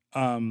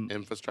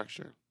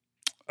infrastructure,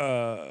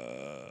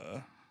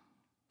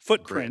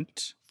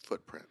 footprint,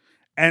 footprint,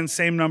 and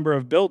same number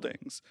of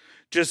buildings.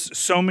 Just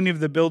so many of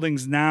the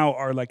buildings now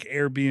are like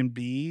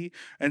Airbnb,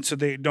 and so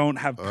they don't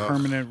have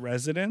permanent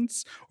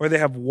residents, or they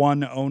have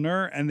one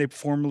owner, and they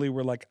formerly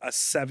were like a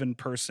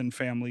 7-person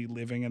family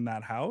living in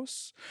that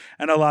house.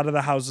 And a lot of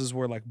the houses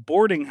were like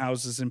boarding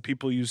houses, and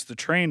people used the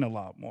train a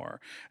lot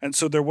more. And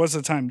so there was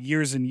a time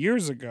years and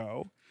years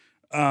ago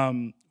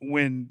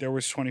when there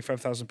was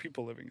 25,000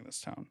 people living in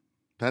this town.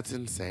 That's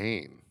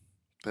insane.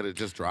 That it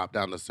just dropped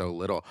down to so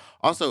little.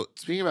 Also,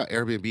 speaking about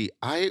Airbnb,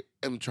 I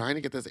am trying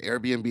to get this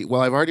Airbnb. Well,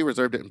 I've already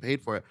reserved it and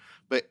paid for it.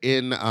 But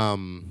in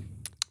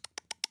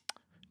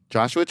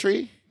Joshua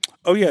Tree?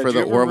 Oh, yeah. For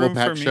the Orville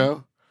Pet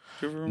Show?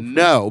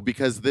 No,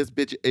 because this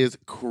bitch is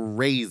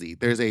crazy.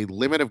 There's a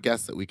limit of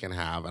guests that we can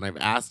have. And I've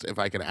asked if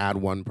I can add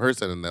one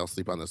person and they'll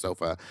sleep on the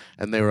sofa.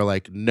 And they were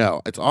like,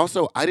 no. It's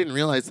also, I didn't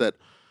realize that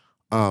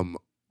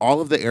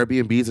all of the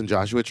Airbnbs in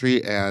Joshua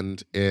Tree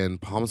and in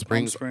Palm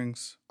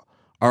Springs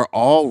are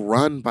all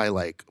run by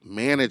like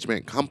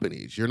management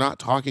companies. You're not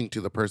talking to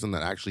the person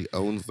that actually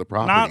owns the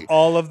property. Not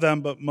all of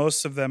them, but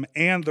most of them.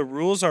 And the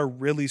rules are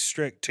really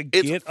strict. To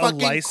get a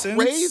license,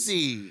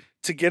 crazy.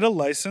 To get a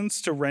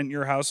license to rent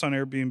your house on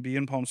Airbnb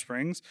in Palm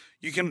Springs,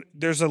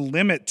 there's a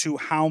limit to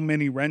how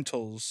many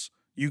rentals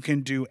you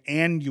can do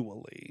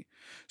annually.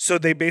 So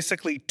they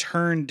basically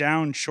turn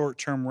down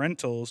short-term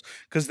rentals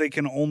because they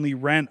can only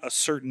rent a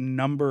certain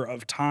number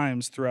of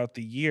times throughout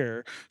the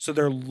year. So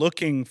they're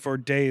looking for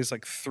days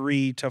like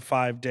 3 to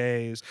 5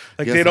 days.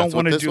 Like Yes, they don't that's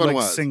what want to this do one like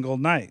was. single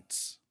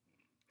nights.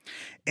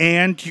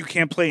 And you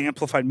can't play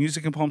amplified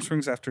music in Palm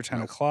Springs after 10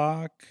 Nope.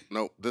 o'clock.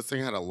 No, this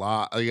thing had a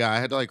lot. Yeah, I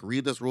had to like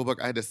read this rule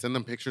book. I had to send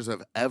them pictures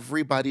of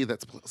everybody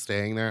that's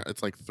staying there.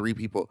 It's like 3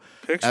 people.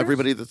 Pictures?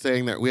 Everybody that's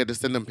staying there. We had to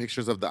send them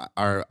pictures of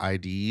our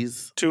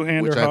IDs.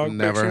 Two-hand which or I've hog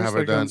never pictures ever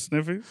like on done.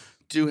 Sniffies?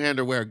 2-hand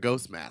or wear a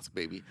ghost mask,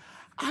 baby.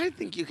 I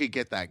think you could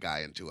get that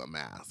guy into a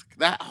mask.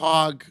 That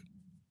hog,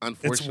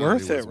 unfortunately,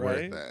 worth it, was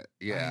worth right? it.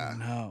 Yeah. I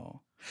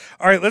know.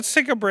 All right, let's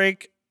take a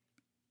break.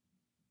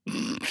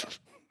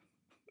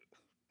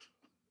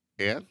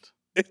 And?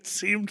 It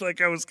seemed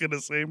like I was going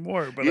to say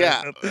more, but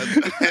Yeah.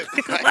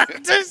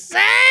 what to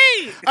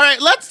say? All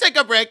right, let's take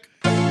a break.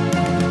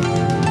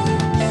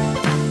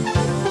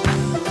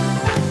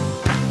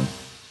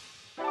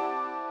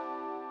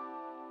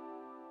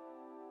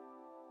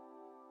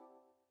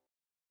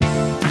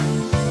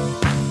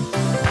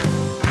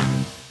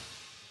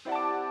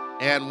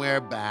 And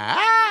we're back.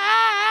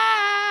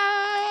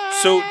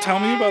 So tell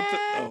me about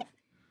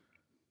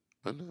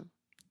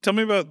tell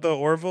me about the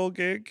Orville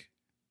gig.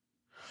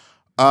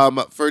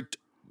 For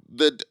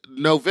the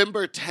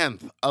November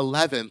 10th,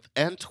 11th,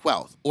 and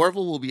 12th,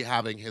 Orville will be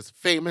having his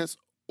famous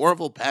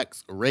Orville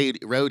Peck's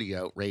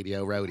rodeo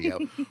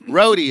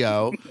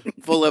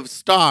full of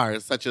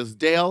stars such as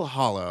Dale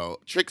Hollow,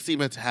 Trixie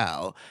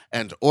Mattel,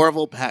 and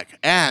Orville Peck,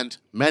 and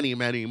many,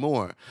 many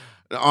more.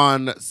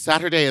 On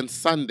Saturday and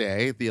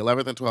Sunday, the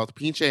 11th and 12th,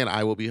 Pinche and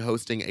I will be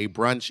hosting a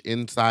brunch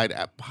inside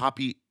at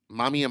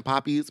Mommy and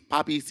Poppy's,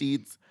 Poppy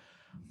Seeds,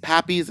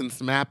 Pappies and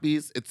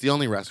Smappies. It's the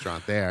only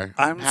restaurant there.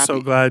 I'm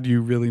so glad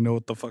you really know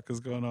what the fuck is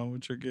going on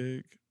with your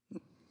gig.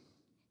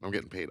 I'm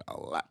getting paid a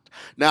lot.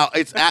 Now,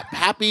 it's at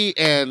Pappy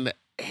and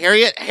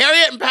Harriet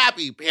and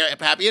Pappy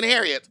and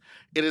Harriet.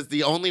 It is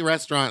the only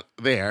restaurant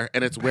there,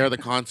 and it's where the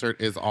concert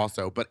is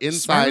also. But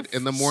inside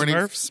in the morning,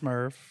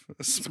 Smurf,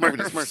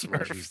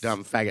 you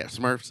dumb faggot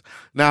Smurfs.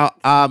 Now,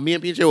 me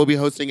and PJ will be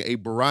hosting a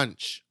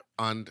brunch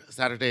on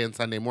Saturday and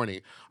Sunday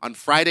morning. On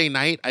Friday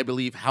night, I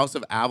believe House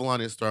of Avalon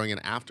is throwing an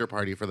after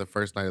party for the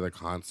first night of the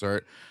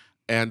concert.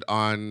 And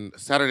on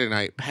Saturday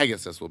night,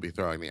 Pegasus will be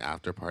throwing the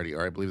after party,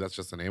 or I believe that's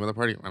just the name of the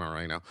party. I don't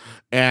really know.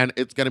 And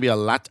it's going to be a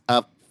lot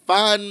of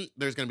fun.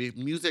 There's going to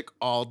be music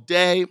all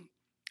day.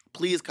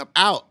 Please come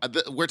out.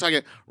 We're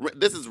talking,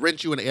 this is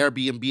rent you an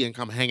Airbnb and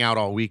come hang out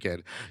all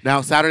weekend.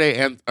 Now, Friday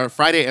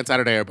and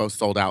Saturday are both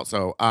sold out,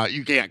 so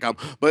you can't come.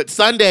 But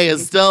Sunday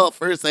is still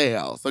for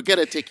sale, so get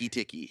a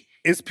ticky.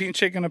 Is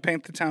Pinche going to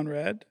paint the town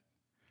red?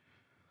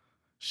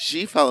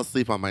 She fell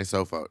asleep on my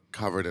sofa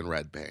covered in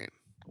red paint.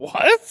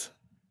 What?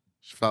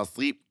 She fell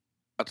asleep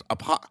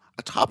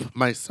atop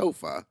my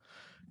sofa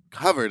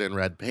covered in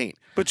red paint.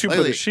 But you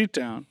put a sheet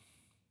down.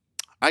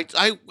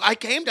 I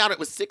came down. It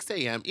was 6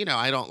 a.m. You know,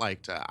 I don't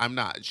like to. I'm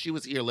not. She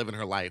was here living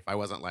her life. I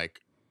wasn't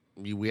like,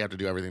 we had to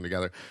do everything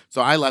together.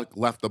 So I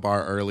left the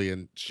bar early,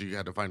 and she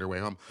had to find her way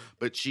home.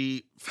 But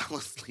she fell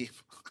asleep.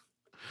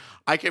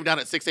 I came down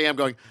at 6 a.m.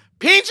 going,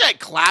 PJ,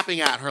 clapping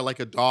at her like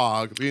a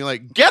dog, being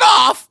like, get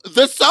off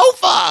the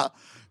sofa.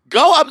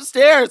 Go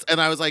upstairs.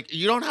 And I was like,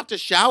 you don't have to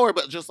shower,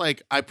 but just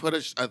like, I put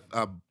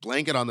a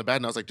blanket on the bed,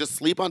 and I was like, just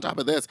sleep on top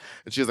of this.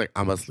 And she was like,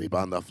 I'm going to sleep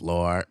on the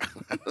floor.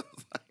 I was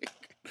like,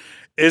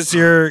 does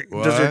your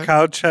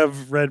couch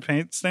have red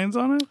paint stains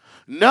on it?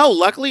 No,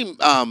 luckily,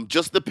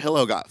 just the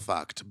pillow got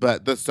fucked.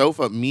 But the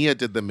sofa, Mia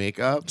did the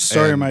makeup.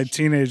 Story of my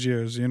teenage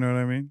years, you know what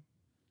I mean?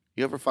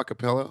 You ever fuck a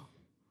pillow?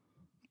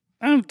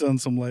 I've done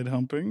some light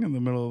humping in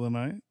the middle of the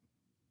night.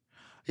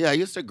 Yeah, I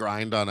used to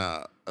grind on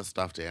a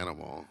stuffed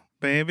animal.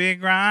 Baby,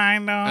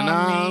 grind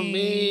on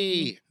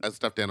me. A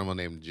stuffed animal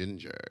named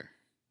Ginger.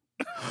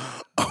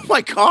 Oh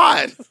my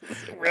God.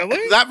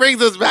 Really? That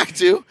brings us back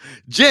to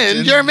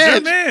Ginger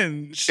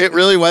Minch. It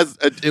really was.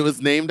 It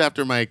was named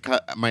after my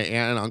aunt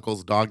and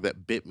uncle's dog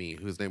that bit me,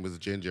 whose name was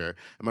Ginger.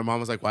 And my mom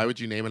was like, why would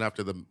you name it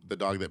after the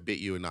dog that bit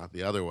you and not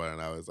the other one?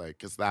 And I was like,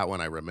 because that one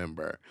I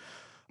remember.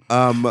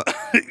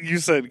 You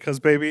said, because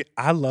baby,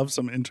 I love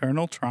some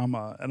internal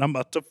trauma and I'm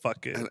about to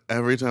fuck it. And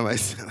every time I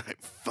said I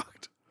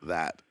fucked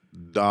that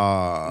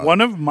dog.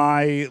 One of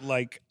my,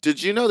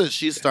 Did you know that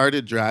she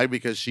started drag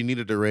because she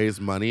needed to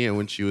raise money, and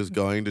when she was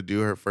going to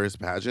do her first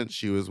pageant,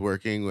 she was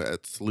working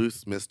at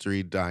Sleuth's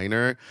Mystery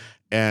Diner,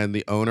 and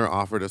the owner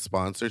offered a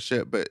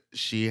sponsorship, but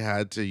she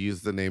had to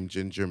use the name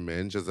Ginger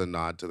Minge as a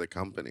nod to the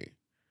company.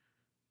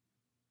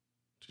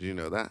 Did you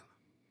know that?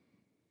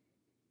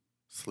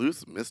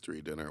 Sleuth's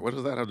Mystery Dinner. What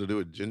does that have to do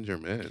with Ginger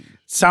Minge?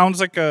 Sounds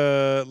like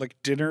a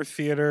dinner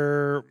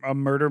theater, a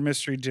murder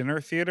mystery dinner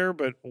theater,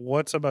 but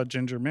what's about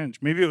Ginger Minge?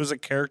 Maybe it was a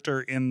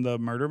character in the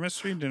murder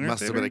mystery dinner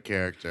Must theater? have been a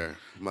character.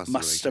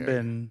 Must have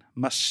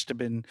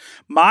been.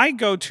 My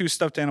go-to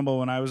stuffed animal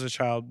when I was a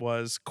child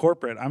was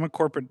corporate. I'm a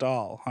corporate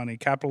doll, honey,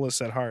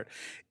 capitalist at heart.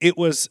 It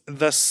was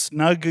the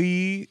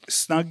Snuggie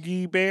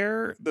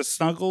bear, the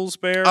Snuggles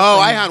bear. Oh,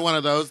 I had one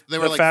of those. They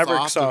were the like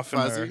fabric soft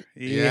softener. and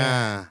fuzzy.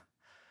 Yeah.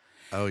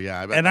 Oh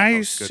yeah, I bet And that I felt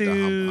used good to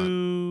hump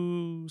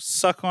hunt. to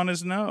suck on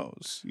his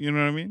nose. You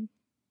know what I mean?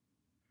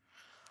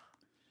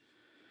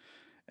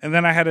 And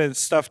then I had a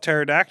stuffed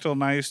pterodactyl,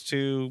 and I used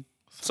to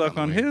suck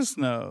on wings. his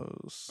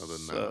nose. Oh,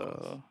 the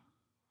nose.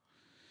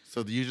 So,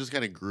 So you just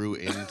kind of grew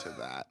into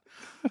that.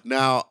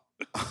 Now,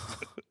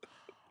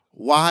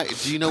 why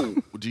do you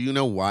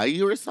know why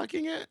you were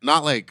sucking it?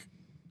 Not like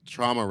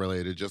trauma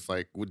related, just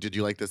like did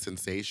you like the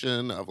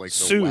sensation of like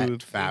the wet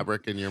Soothe.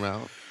 fabric in your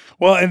mouth?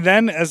 well, and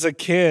then as a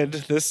kid,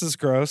 this is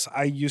gross.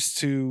 I used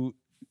to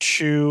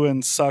chew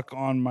and suck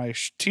on my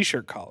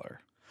t-shirt collar.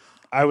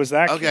 I was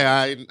that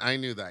Okay, kid. I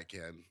knew that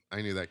kid.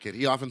 I knew that kid.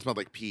 He often smelled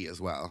like pee as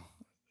well.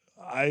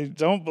 I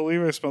don't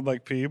believe I smelled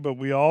like pee, but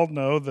we all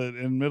know that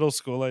in middle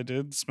school I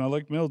did smell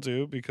like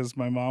mildew because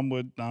my mom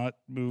would not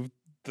move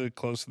the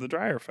clothes to the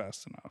dryer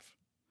fast enough.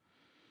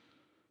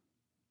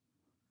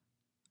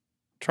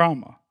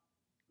 Trauma.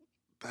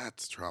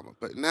 That's trauma.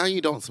 But now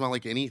you don't smell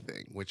like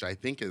anything, which I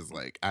think is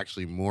like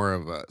actually more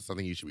of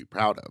something you should be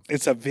proud of.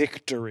 It's a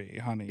victory,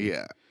 honey.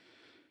 Yeah.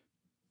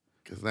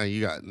 Because now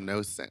you got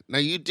no scent. Now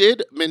you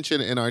did mention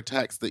in our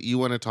text that you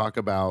want to talk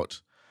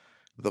about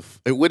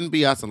it wouldn't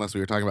be us unless we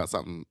were talking about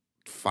something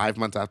 5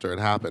 months after it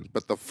happened,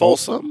 but the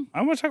Folsom?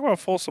 I want to talk about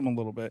Folsom a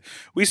little bit.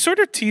 We sort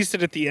of teased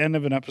it at the end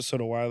of an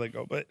episode a while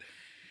ago, but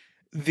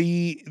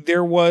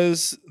there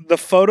was the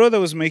photo that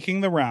was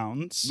making the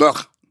rounds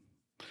Ugh.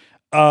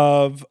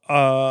 of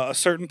a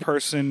certain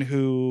person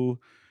who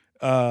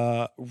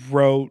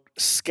wrote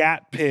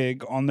scat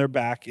pig on their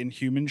back in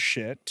human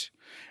shit.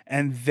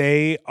 And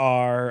they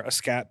are a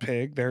scat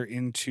pig. They're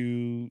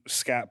into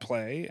scat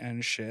play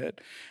and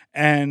shit.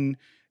 And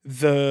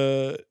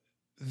the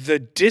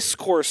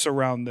discourse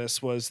around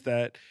this was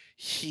that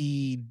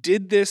he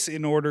did this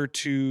in order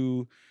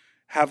to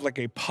have like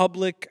a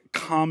public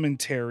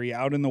commentary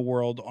out in the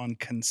world on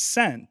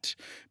consent,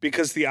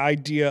 because the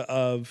idea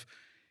of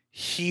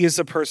he is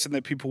a person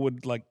that people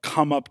would like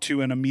come up to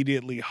and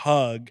immediately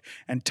hug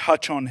and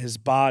touch on his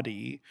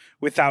body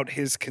without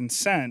his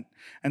consent.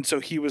 And so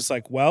he was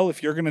like, well,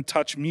 if you're going to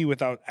touch me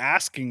without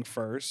asking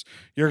first,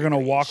 you're going to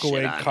walk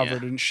away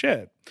covered in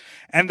shit.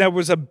 And there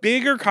was a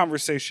bigger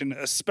conversation,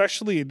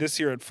 especially this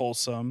year at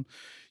Folsom,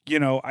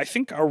 I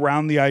think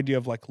around the idea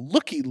of like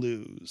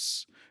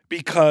looky-loos.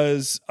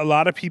 Because a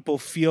lot of people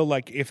feel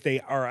like if they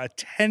are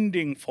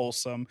attending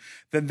Folsom,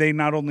 then they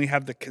not only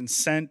have the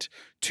consent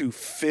to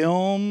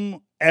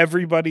film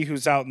everybody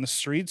who's out in the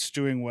streets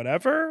doing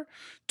whatever,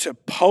 to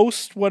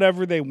post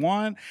whatever they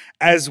want,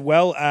 as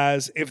well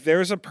as if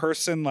there's a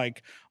person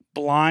like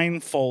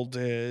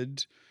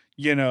blindfolded,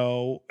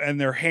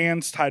 and their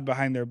hands tied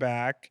behind their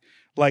back,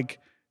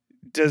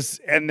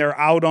 and they're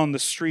out on the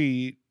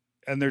street,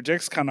 and their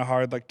dick's kind of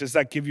hard, like, does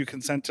that give you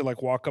consent to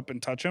like walk up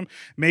and touch them?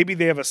 Maybe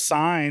they have a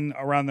sign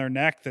around their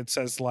neck that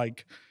says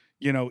like,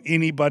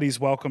 anybody's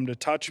welcome to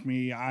touch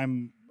me.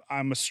 I'm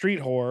a street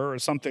whore or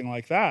something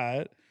like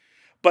that.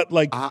 But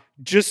like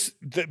just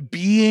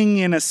being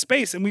in a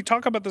space, and we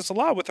talk about this a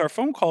lot with our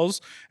phone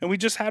calls, and we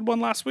just had one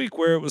last week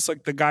where it was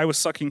like the guy was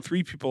sucking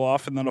 3 people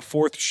off and then a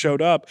 4th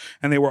showed up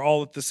and they were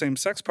all at the same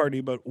sex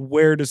party, but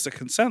where does the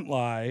consent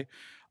lie?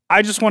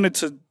 I just wanted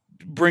to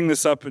bring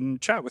this up and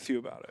chat with you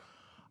about it.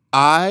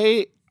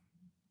 I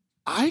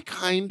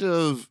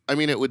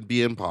mean, it would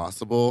be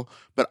impossible,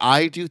 but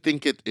I do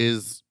think it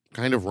is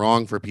kind of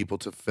wrong for people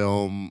to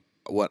film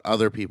what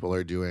other people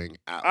are doing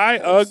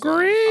at Folsom.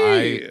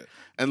 Agree.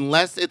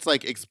 Unless it's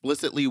like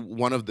explicitly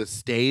one of the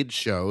stage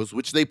shows,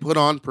 which they put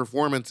on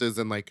performances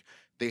and like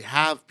they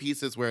have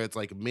pieces where it's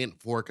like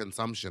meant for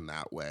consumption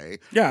that way.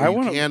 Yeah, I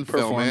want to can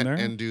film it there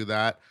and do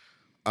that.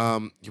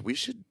 We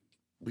should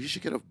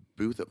get a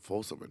booth at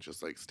Folsom and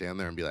just like stand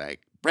there and be like,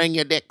 bring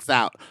your dicks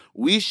out.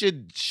 We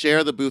should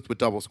share the booth with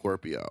Double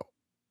Scorpio.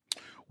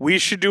 We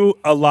should do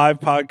a live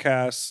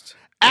podcast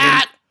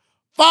at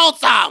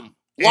Folsom,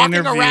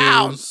 walking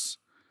around.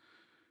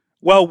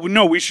 Well,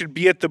 no, we should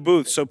be at the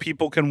booth so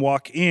people can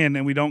walk in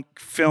and we don't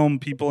film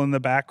people in the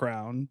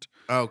background.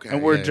 Okay.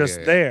 And we're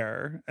just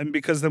there. And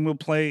because then we'll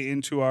play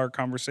into our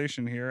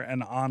conversation here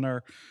and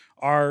honor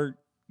our,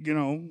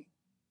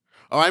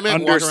 Oh, I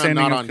meant walk around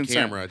not on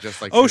consent. camera,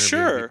 just like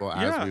sure. people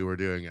as we were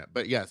doing it.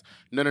 But yes,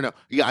 no.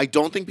 Yeah, I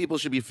don't think people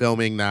should be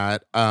filming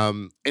that.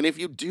 And if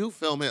you do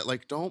film it,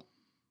 like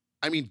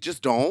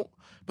just don't.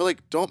 But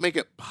like, don't make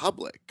it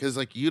public because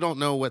like you don't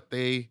know what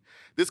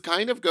This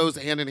kind of goes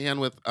hand in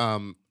hand with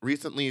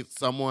recently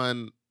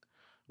someone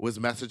was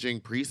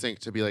messaging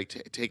Precinct to be like,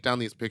 take down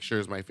these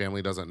pictures. My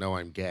family doesn't know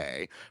I'm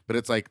gay. But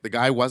it's like the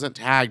guy wasn't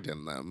tagged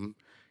in them.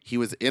 He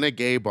was in a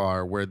gay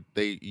bar where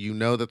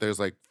that there's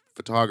like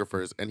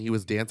photographers, and he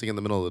was dancing in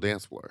the middle of the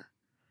dance floor.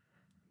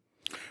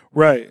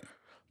 Right.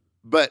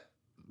 But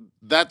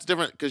that's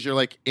different because you're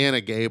like in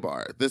a gay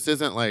bar. This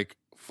isn't like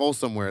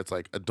Folsom where it's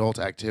like adult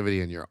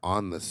activity and you're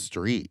on the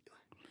street.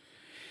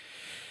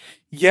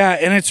 Yeah,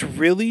 and it's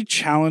really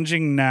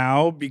challenging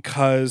now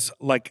because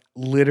like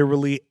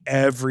literally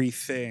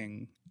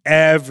everything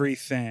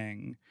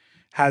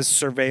has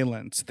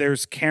surveillance.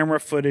 There's camera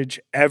footage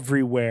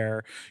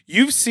everywhere.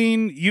 You've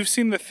seen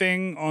the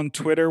thing on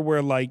Twitter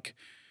where like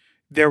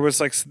there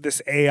was like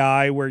this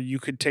AI where you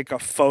could take a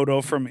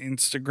photo from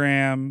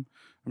Instagram.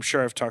 I'm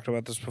sure I've talked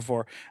about this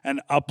before,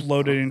 and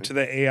upload it into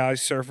the AI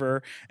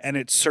server, and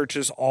it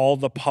searches all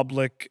the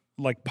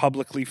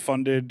publicly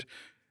funded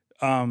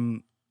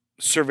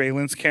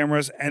surveillance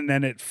cameras, and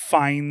then it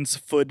finds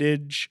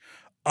footage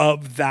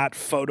of that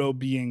photo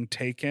being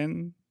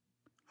taken.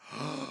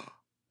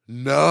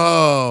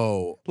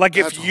 No. Like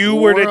That's if you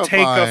were to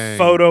take a horrifying.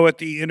 photo at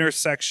the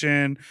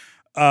intersection,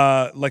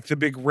 like the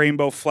big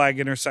rainbow flag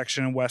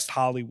intersection in West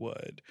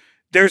Hollywood,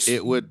 there's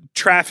It would.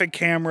 traffic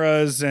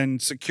cameras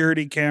and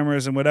security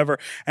cameras and whatever,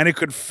 and it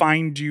could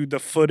find you the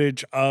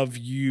footage of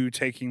you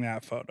taking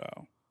that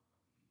photo.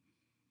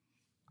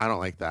 I don't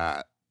like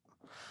that.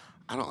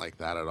 I don't like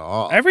that at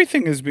all.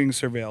 Everything is being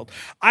surveilled.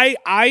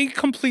 I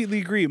completely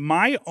agree.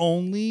 My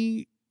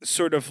only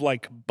sort of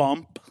like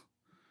bump,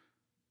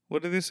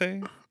 what do they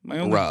say? My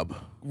only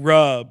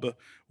rub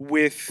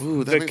with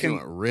Ooh, that the makes me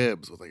want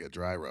ribs with like a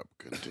dry rub.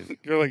 Continue.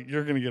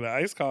 you're gonna get an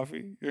iced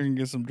coffee. You're gonna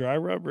get some dry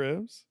rub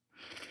ribs.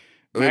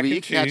 Maybe mac you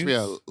and catch me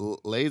a cheese.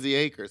 Lazy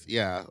Acres.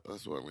 Yeah,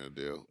 that's what I'm gonna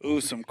do.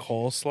 Ooh, some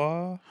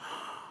coleslaw.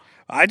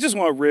 I just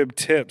want rib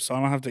tips, so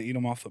I don't have to eat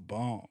them off the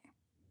bone.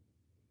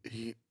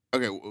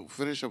 Okay, well,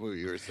 finish up what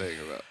you were saying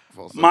about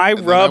false. My and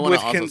then rub I wanna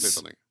with also say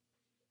something.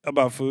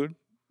 About food.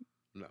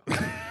 No.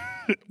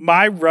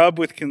 My rub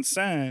with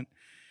consent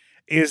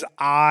is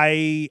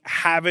I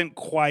haven't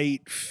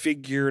quite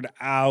figured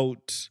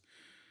out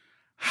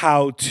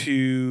how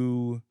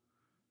to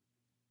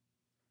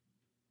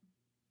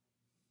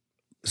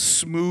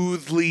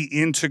smoothly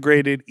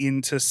integrate it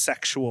into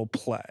sexual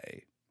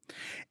play.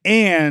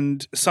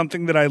 And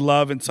something that I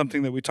love and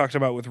something that we talked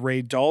about with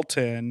Ray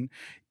Dalton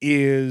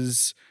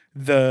is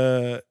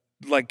the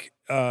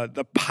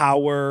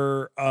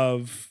power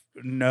of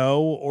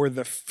no, or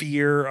the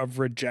fear of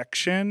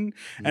rejection.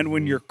 And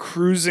when you're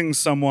cruising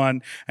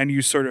someone and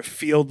you sort of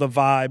feel the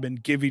vibe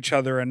and give each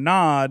other a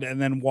nod and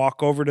then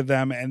walk over to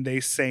them and they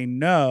say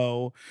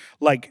no,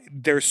 like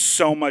there's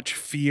so much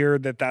fear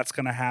that that's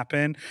going to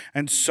happen,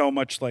 and so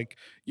much like,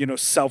 you know,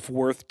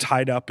 self-worth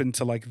tied up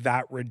into like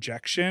that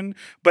rejection.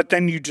 But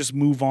then you just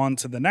move on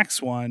to the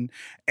next one.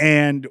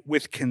 And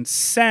with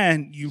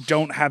consent, you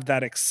don't have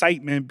that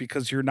excitement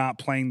because you're not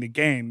playing the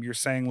game. You're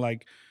saying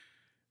like,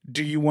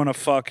 do you want to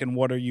fuck, and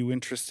what are you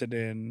interested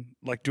in?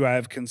 Like, do I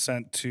have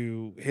consent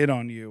to hit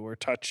on you or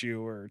touch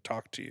you or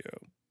talk to you?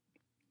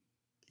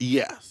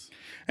 Yes.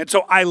 And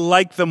so I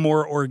like the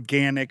more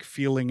organic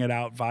feeling it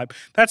out vibe.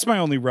 That's my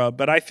only rub,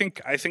 but I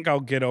think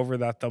I'll get over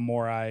that the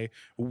more I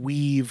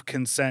weave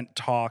consent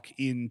talk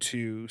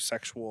into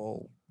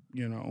sexual,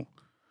 you know.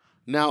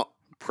 Now,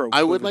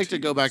 I would like to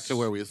go back to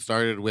where we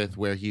started with,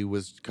 where he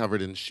was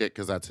covered in shit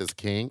because that's his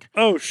kink.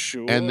 Oh,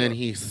 sure. And then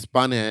he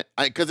spun it.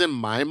 Because in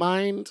my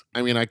mind,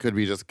 I mean, I could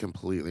be just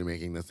completely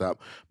making this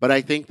up, but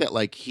I think that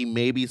like he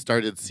maybe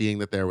started seeing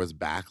that there was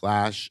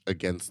backlash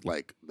against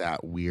like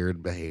that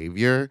weird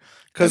behavior.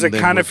 Because it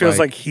then kind of was feels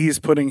like he's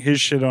putting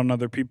his shit on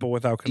other people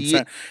without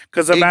consent.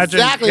 Because imagine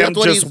exactly, him that's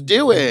what just he's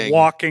doing.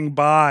 walking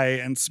by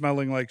and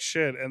smelling like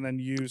shit, and then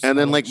you And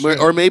then smell like, shit.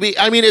 or maybe,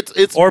 I mean, it's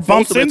Or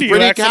bumps wholesome, into it's you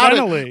pretty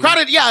accidentally.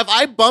 crowded. Yeah, if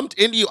I bumped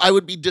into you, I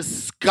would be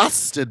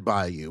disgusted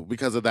by you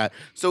because of that.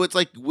 So it's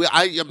like,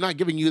 I'm not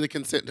giving you the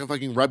consent to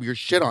fucking rub your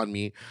shit on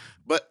me.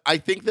 But I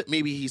think that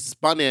maybe he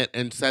spun it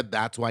and said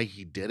that's why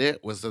he did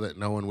it, was so that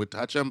no one would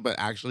touch him. But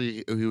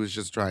actually, he was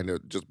just trying to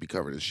just be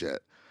covered in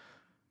shit.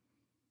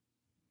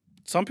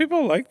 Some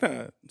people like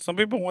that. Some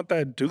people want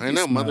that dookie I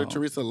know, smell. Mother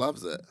Teresa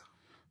loves it.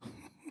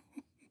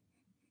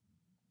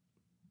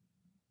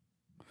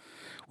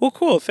 Well,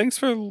 cool. Thanks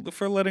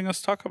for letting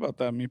us talk about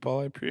that,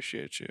 Meatball. I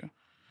appreciate you.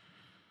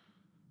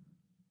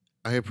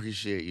 I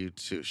appreciate you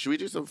too. Should we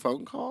do some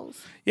phone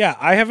calls? Yeah,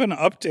 I have an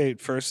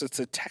update first. It's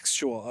a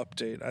textual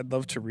update. I'd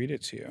love to read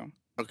it to you.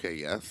 Okay,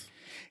 yes.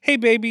 Hey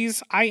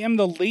babies, I am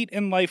the late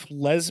in life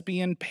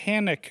lesbian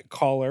panic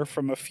caller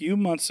from a few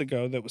months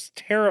ago that was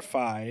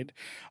terrified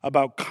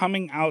about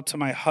coming out to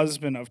my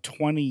husband of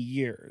 20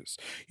 years.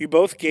 You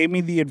both gave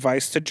me the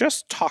advice to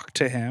just talk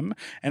to him,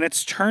 and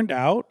it's turned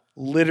out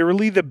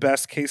literally the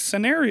best case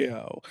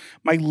scenario.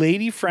 My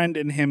lady friend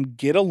and him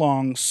get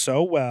along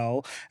so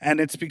well, and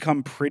it's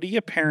become pretty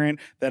apparent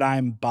that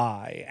I'm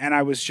bi, and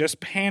I was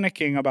just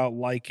panicking about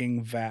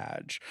liking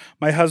vag.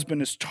 My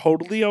husband is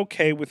totally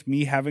okay with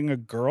me having a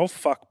girl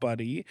fuck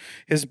buddy.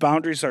 His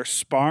boundaries are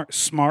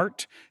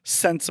smart,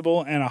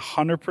 sensible, and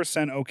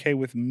 100% okay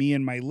with me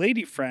and my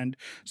lady friend.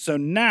 So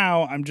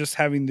now I'm just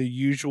having the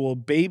usual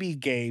baby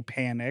gay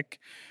panic.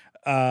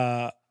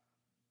 What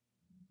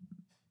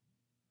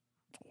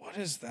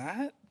is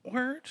that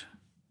word?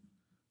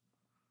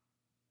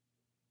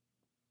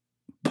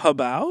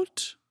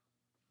 About?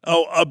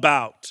 Oh,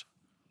 about.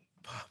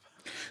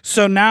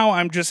 So now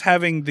I'm just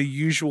having the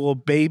usual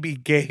baby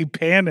gay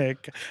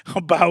panic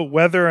about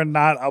whether or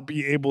not I'll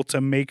be able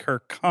to make her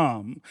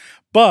come.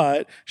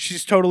 But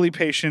she's totally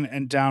patient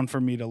and down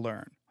for me to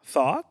learn.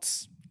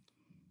 Thoughts?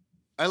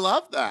 I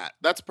love that.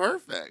 That's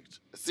perfect.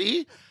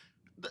 See?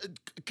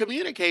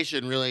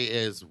 Communication really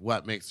is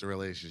what makes a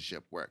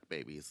relationship work,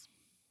 babies.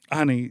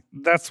 Honey,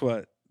 that's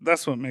what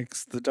That's what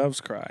makes the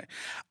doves cry.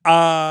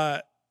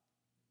 The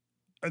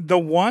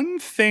one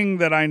thing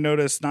that I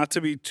noticed, not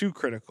to be too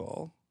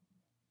critical,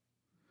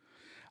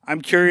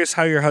 I'm curious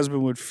how your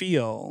husband would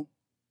feel.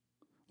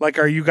 Like,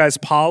 are you guys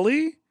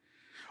poly?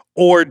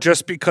 Or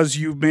just because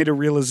you've made a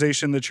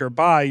realization that you're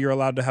bi, you're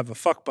allowed to have a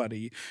fuck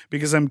buddy?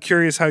 Because I'm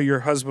curious how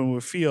your husband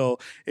would feel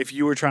if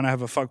you were trying to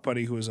have a fuck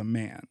buddy who is a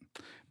man.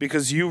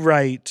 Because you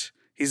write,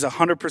 he's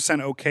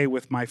 100% okay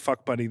with my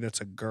fuck buddy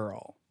that's a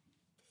girl.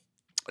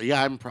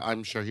 Yeah,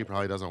 I'm sure he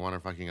probably doesn't want her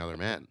fucking other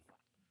men.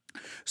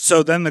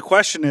 So then the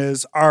question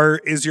is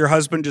your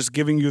husband just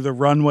giving you the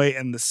runway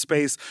and the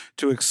space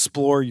to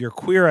explore your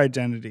queer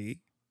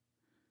identity?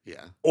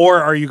 Yeah.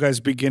 Or are you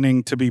guys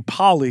beginning to be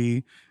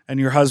poly and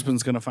your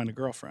husband's going to find a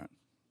girlfriend?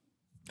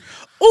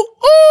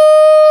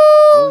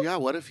 Oh, yeah.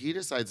 What if he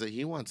decides that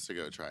he wants to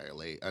go try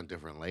a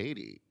different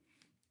lady?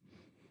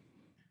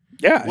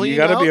 Yeah, well, you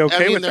got to be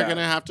okay with they're that. going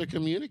to have to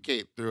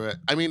communicate through it.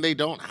 I mean, they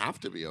don't have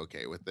to be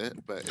okay with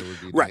it, but it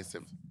would be Right. nice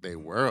if they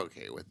were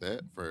okay with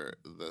it for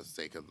the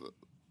sake of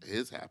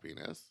his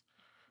happiness.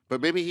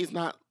 But maybe he's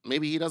not.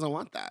 Maybe he doesn't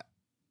want that.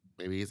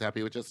 Maybe he's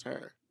happy with just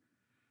her.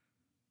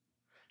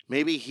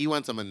 Maybe he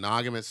wants a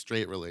monogamous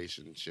straight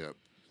relationship,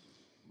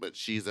 but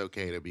she's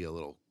okay to be a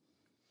little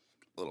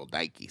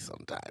dykey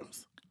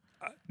sometimes.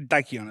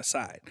 Dykey on a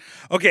side.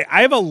 Okay,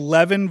 I have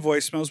 11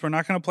 voicemails. We're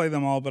not going to play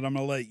them all, but I'm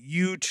going to let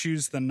you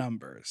choose the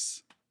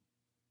numbers.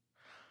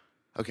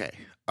 Okay.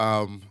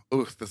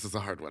 Ooh, this is a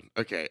hard one.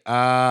 Okay.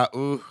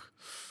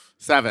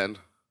 7.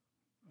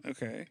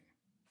 Okay.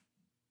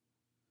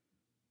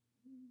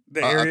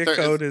 The area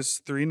code is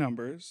 3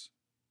 numbers.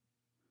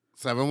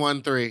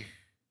 713.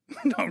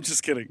 No, I'm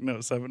just kidding.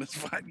 No, 7 is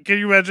fine. Can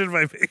you imagine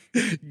if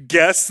I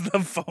guess the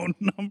phone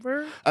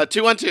number?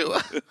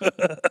 212.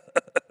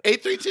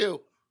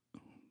 832.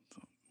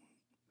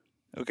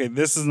 Okay,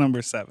 this is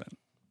number 7.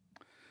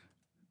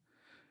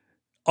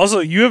 Also,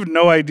 you have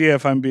no idea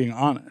if I'm being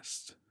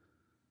honest.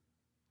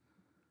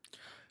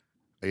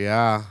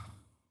 Yeah.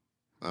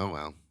 Oh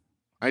well.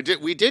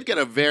 We did get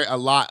a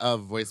lot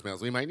of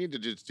voicemails. We might need to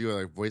just do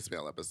a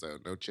voicemail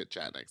episode. No chit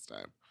chat next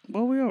time.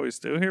 Well, we always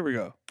do. Here we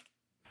go.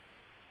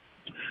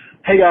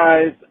 Hey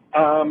guys,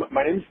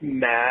 my name's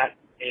Matt,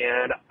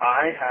 and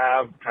I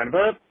have kind of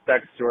a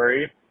sex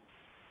story.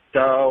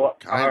 So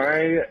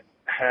I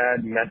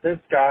had met this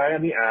guy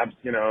on the apps,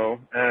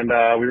 and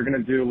we were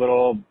gonna do a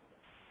little,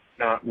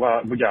 we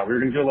were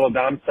gonna do a little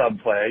dom sub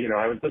play.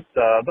 I was the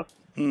sub,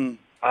 and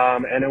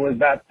it was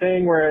that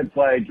thing where it's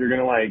like you're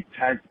gonna like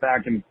text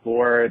back and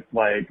forth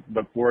like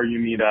before you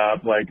meet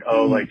up, like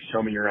like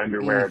show me your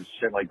underwear,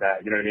 shit like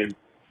that. You know what I mean?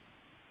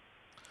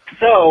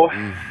 So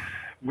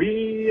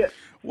we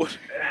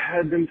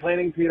had been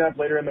planning to meet up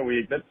later in the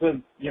week. This was,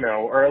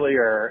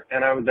 earlier,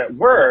 and I was at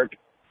work,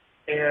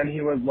 and he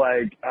was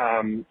like,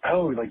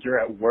 like you're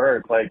at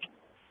work, like,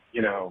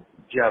 you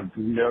have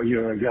no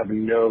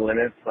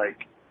limits,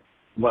 like,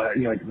 what, I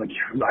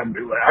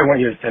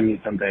want you to send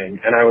me something.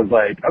 And I was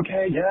like,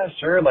 okay, yeah,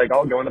 sure, like,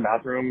 I'll go in the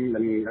bathroom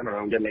and, I don't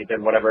know, get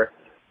naked, whatever.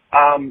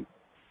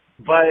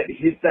 But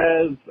he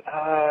says,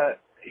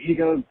 he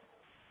goes,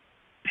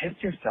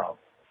 piss yourself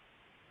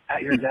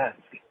at your desk.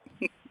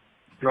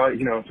 Throw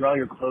all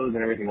your clothes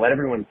and everything. Let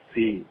everyone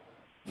see.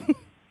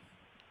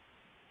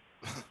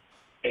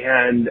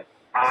 And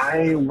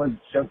I was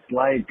just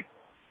like,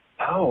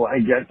 oh, I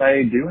guess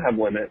I do have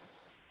limits.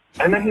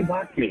 And then he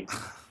blocked me.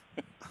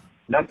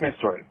 That's my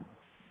story.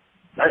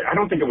 I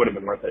don't think it would have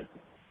been worth it.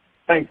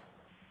 Thanks.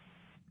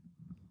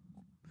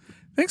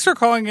 Thanks for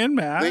calling in,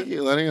 Matt. Thank you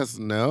for letting us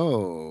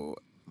know.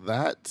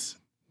 That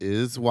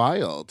is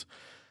wild.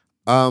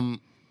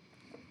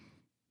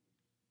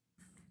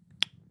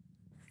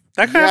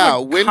 That kind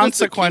of when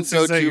consequences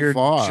does the kink go at too your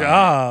far?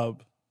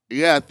 job.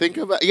 Yeah, I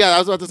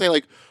was about to say,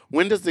 like,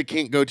 when does the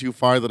kink go too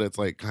far that it's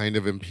like kind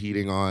of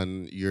impeding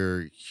on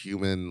your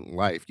human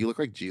life? You look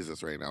like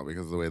Jesus right now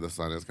because of the way the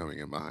sun is coming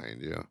in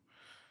behind you.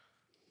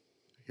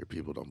 Your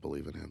people don't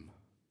believe in him.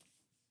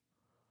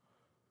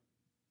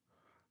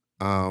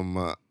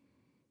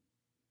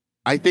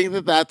 I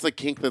think that's a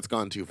kink that's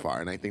gone too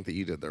far, and I think that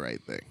you did the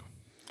right thing.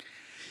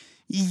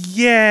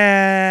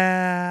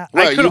 Yeah.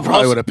 Well, you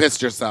probably would have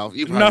pissed yourself.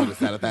 You probably would have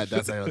sat at that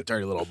desk like a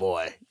dirty little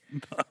boy.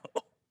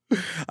 No.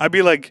 I'd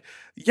be like,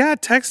 yeah,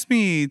 text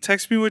me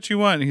what you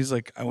want. And he's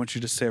like, I want you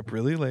to stay up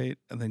really late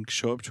and then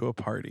show up to a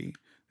party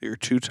that you're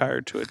too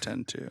tired to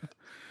attend to.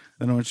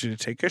 Then I want you to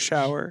take a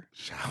shower,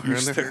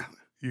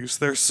 use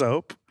their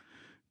soap,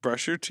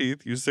 brush your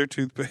teeth, use their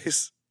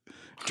toothpaste,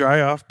 dry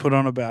off, put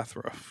on a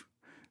bathrobe.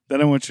 Then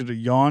I want you to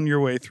yawn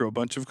your way through a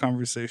bunch of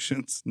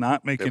conversations,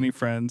 not make any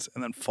friends,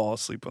 and then fall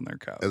asleep on their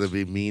couch. And then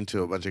be mean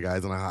to a bunch of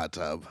guys in a hot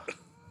tub.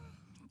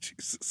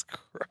 Jesus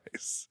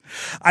Christ.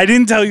 I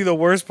didn't tell you the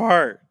worst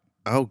part.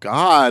 Oh,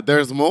 God,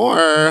 there's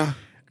more.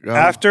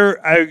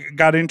 After I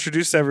got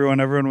introduced to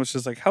everyone was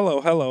just like,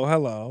 hello, hello,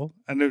 hello.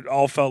 And it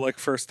all felt like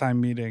first time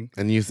meeting.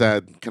 And you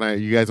said,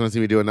 you guys want to see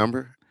me do a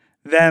number?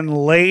 Then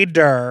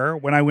later,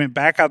 when I went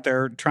back out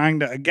there trying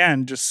to,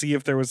 again, just see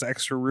if there was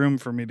extra room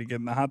for me to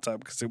get in the hot tub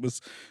because it was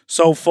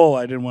so full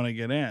I didn't want to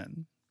get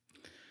in.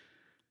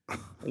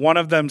 One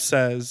of them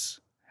says,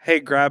 "Hey,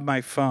 grab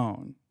my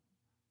phone."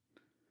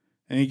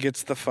 And he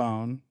gets the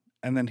phone,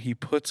 and then he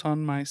puts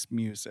on my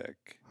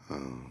music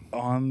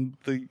on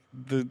the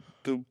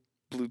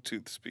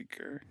Bluetooth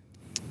speaker.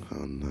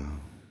 Oh no.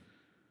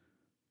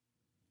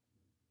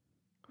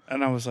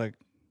 And I was like,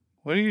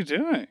 "What are you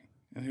doing?"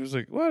 And he was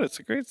like, "What? It's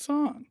a great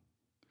song."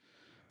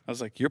 I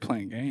was like, "You're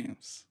playing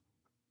games.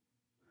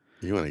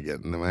 You want to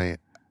get into my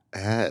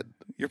head.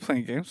 You're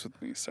playing games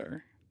with me,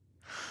 sir."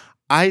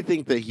 I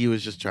think that he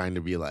was just trying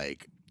to be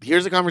like,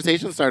 here's a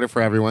conversation starter for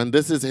everyone.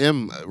 This is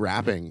him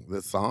rapping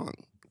this song.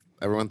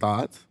 Everyone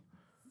thoughts?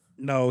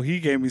 No, he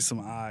gave me some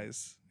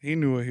eyes. He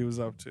knew what he was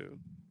up to.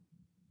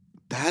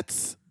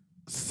 That's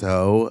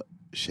so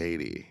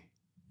shady.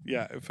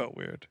 Yeah, it felt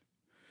weird.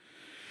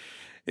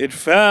 It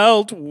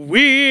felt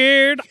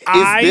weird.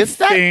 Is this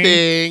that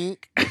thing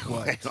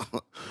What?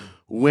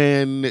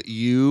 when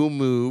you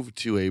move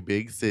to a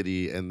big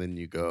city and then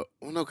you go,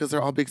 oh no, because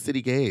they're all big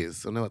city gays.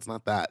 So no, it's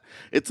not that.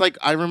 It's like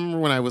I remember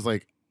when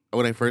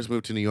I first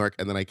moved to New York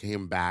and then I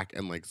came back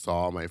and like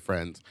saw my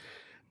friends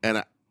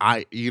and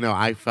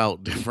I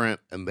felt different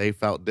and they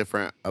felt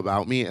different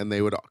about me and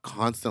they would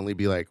constantly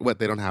be like, what,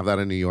 they don't have that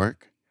in New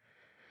York?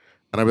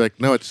 And I'd be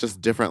like, no, it's just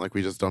different. Like,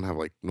 we just don't have,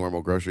 like,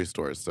 normal grocery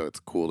stores. So it's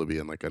cool to be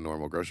in, like, a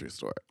normal grocery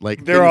store.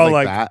 Like, They're things all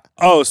like, that.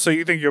 "Oh, so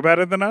you think you're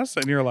better than us?"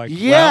 And you're like,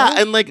 Yeah, "Well,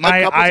 and, like, a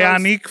my couple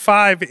times- Ioniq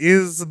 5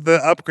 is the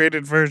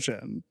upgraded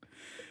version.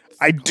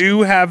 I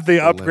do have the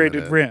upgraded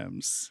limited.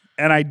 rims,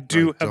 and I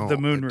do have the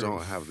moonroof. I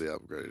don't have the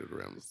upgraded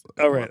rims.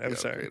 I Oh, want right. the I'm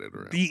sorry. upgraded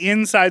rims. The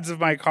insides of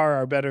my car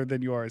are better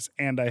than yours,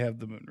 and I have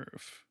the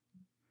moonroof."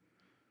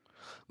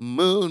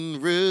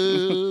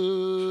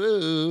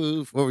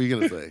 Moonroof. What were you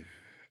going to say?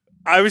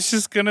 I was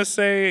just going to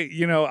say,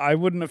 I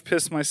wouldn't have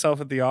pissed myself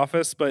at the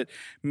office, but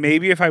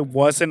maybe if I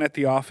wasn't at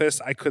the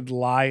office, I could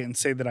lie and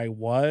say that I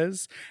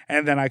was,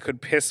 and then I could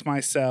piss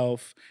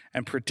myself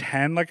and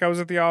pretend like I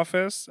was at the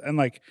office and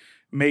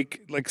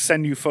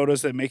send you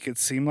photos that make it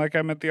seem like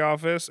I'm at the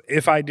office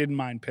if I didn't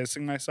mind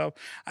pissing myself.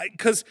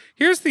 Because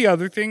here's the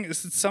other thing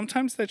is that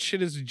sometimes that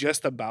shit is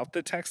just about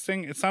the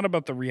texting. It's not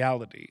about the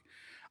reality.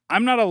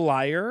 I'm not a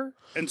liar,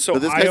 and so But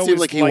this I guy always seemed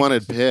like he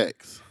wanted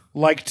pics.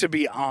 like to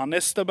be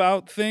honest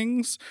about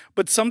things.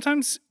 But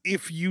sometimes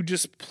if you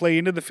just play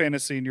into the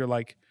fantasy and you're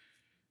like,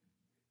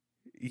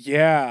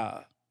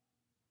 yeah,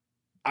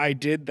 I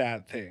did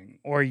that thing,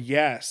 or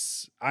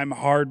yes, I'm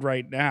hard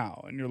right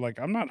now, and you're like,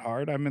 I'm not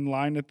hard. I'm in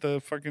line at the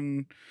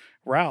fucking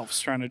Ralph's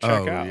trying to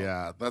check out.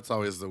 Yeah. That's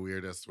always the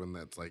weirdest when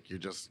that's like you're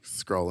just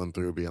scrolling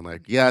through being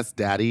like, yes,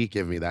 daddy,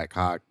 give me that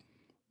cock.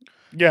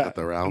 Yeah. At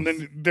the Ralph's. And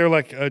then they're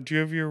like, do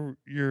you have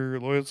your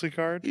loyalty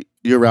card?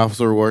 Your Ralph's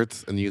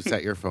rewards, and you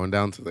set your phone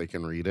down so they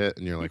can read it,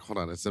 and you're like, hold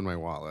on, it's in my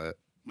wallet.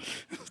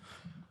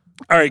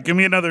 All right, give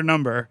me another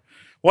number.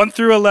 1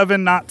 through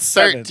 11, not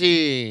 7.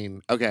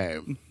 13. Okay.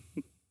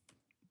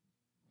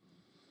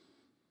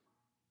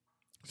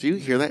 Do you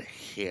hear that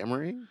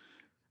hammering?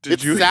 Did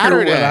It's you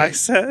Saturday. hear what I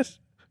said?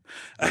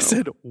 I No.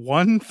 said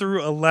 1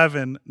 through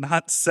 11,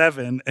 not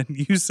 7, and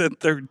you said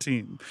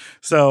 13.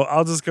 So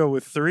I'll just go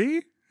with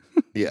 3.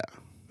 Yeah.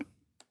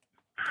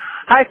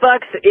 Hi,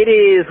 Fox. It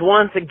is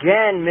once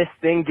again Miss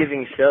Thing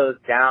giving shows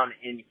down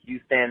in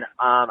Houston.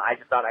 I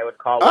just thought I would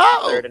call with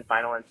the third and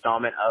final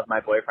installment of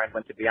My Boyfriend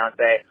Went to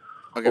Beyonce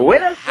Okay, with we a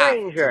have to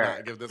stranger.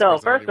 not give this So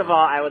person first any of more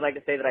all, money. I would like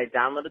to say that I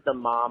downloaded the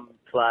Mom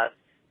Plus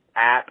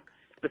app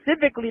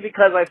specifically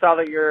because I saw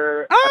that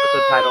your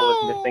episode title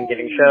was Miss Thing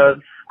giving shows.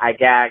 I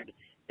gagged.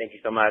 Thank you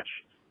so much.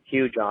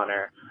 Huge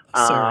honor.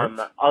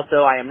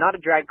 Also, I am not a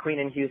drag queen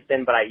in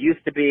Houston, but I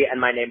used to be, and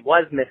my name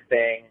was Miss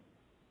Thing.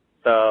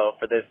 So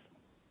for this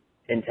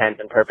intent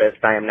and purpose,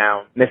 I am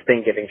now Miss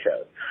Thing giving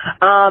shows.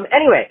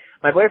 Anyway,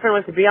 my boyfriend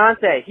went to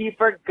Beyonce. He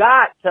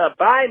forgot to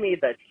buy me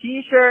the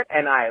T-shirt,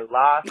 and I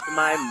lost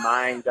my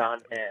mind on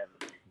him.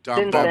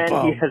 Since then,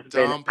 he has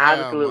been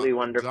absolutely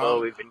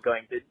wonderful. We've been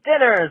going to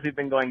dinners. We've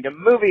been going to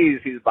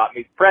movies. He's bought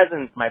me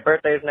presents. My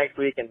birthday is next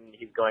week, and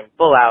he's going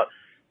full out.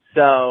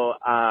 So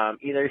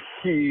either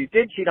he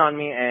did cheat on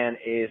me and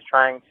is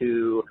trying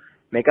to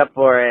make up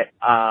for it,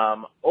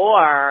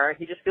 or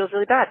he just feels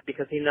really bad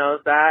because he knows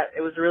that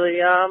it was really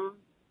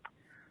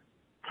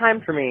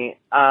time for me.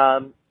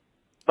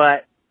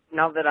 But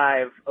now that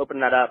I've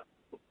opened that up,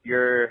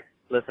 your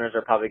listeners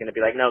are probably going to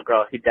be like, no,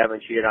 girl, he definitely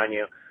cheated on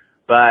you.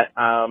 But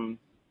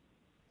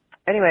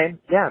anyway,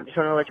 yeah, just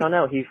want to let y'all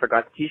know he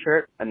forgot the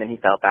T-shirt, and then he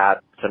felt bad,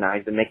 so now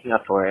he's been making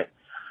up for it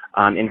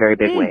in very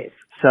big ways.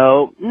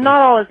 So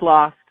not all is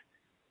lost.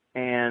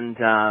 And,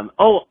 I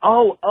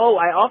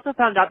also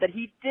found out that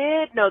he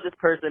did know this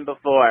person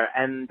before,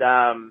 and,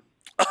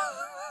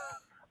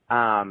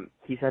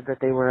 he said that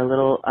they were a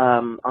little,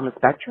 on the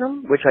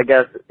spectrum, which I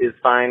guess is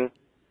fine,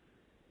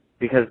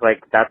 because,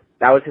 like, that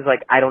was his,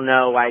 like, I don't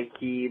know why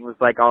he was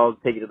like, I'll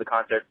take you to the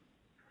concert.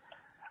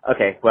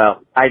 Okay,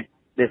 well,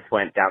 this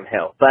went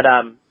downhill, but,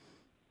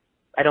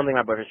 I don't think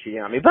my boyfriend's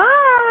cheating on me.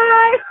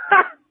 Bye!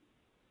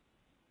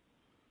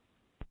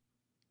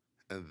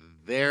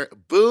 There,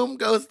 boom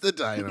goes the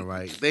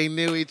dynamite. They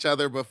knew each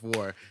other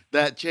before.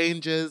 That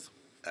changes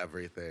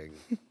everything.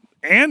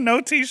 And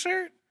no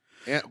t-shirt?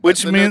 Yeah,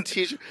 Which but meant-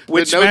 t-shirt,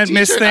 which but no meant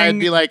Miss t-shirt, I'd Thing-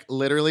 be like,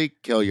 literally,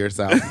 kill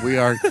yourself. We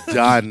are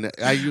done.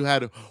 You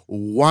had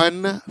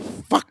one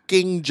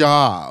fucking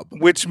job.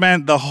 Which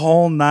meant the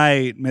whole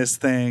night, Miss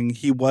Thing,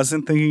 he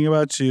wasn't thinking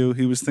about you.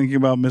 He was thinking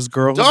about Miss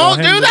Girl. Who Don't got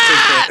him do the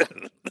that!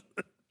 ticket.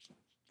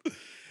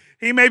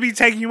 He may be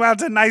taking you out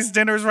to nice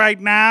dinners right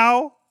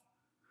now.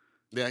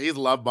 Yeah, he's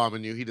love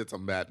bombing you. He did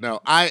something bad.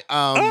 No,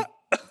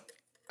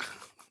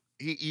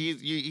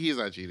 he's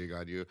not cheating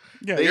on you.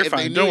 Yeah, They- you're if they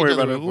fine. knew Don't each worry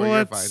other about it. before,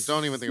 you're fine.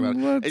 Don't even think about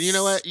it. And you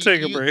know what? Let's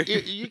take a break.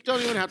 You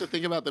don't even have to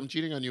think about them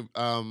cheating on you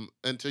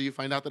until you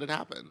find out that it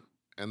happened,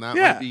 and that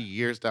Yeah. might be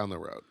years down the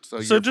road.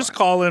 So So you're just fine.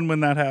 call in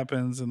when that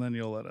happens, and then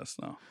you'll let us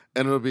know.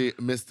 and it'll be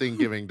Miss Thing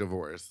giving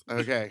divorce.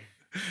 Okay.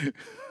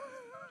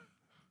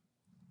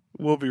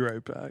 We'll be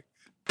right back.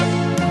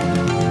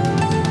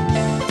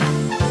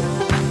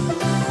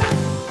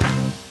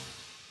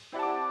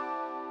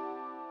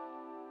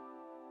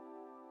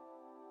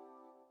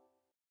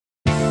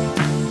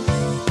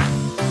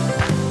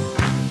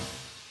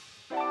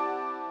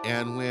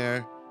 And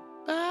we're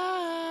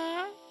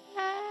back.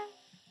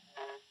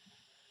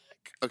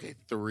 Okay,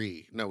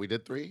 3. No, we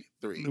did 3.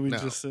 3. We no,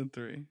 just said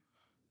 3.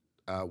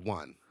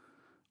 1.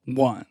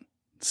 1.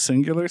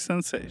 Singular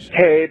sensation.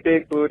 Hey,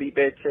 big booty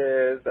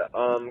bitches.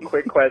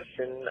 Quick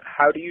question.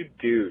 How do you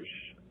douche?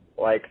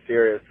 Like,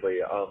 seriously,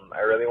 I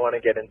really want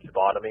to get into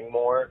bottoming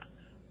more,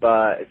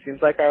 but it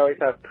seems like I always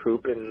have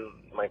poop in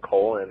my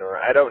colon, or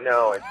I don't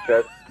know, it's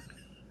just,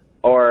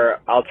 or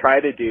I'll try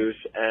to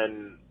douche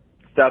and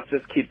stuff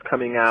just keeps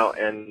coming out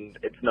and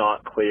it's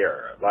not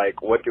clear.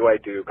 Like, what do I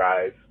do,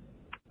 guys?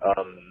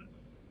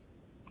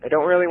 I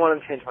don't really want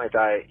to change my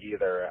diet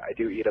either. I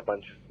do eat a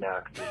bunch of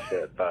snacks and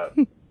shit, but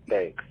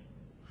thanks.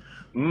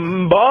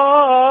 Bye!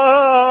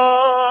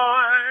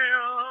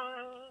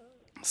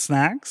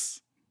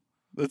 Snacks?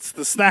 It's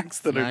the snacks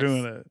that are Snacks.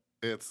 doing it.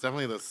 It's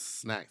definitely the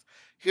snacks.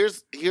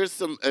 Here's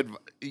some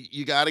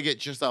you got to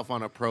get yourself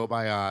on a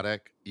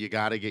probiotic. You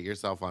got to get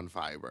yourself on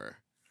fiber.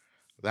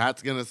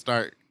 That's going to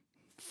start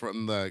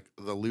from the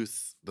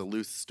loose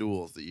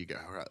stools that you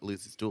got,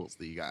 loose stools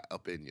that you got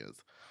up in you.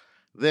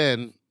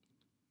 Then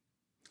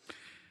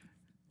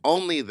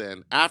only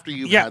then after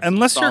you've Yeah, had some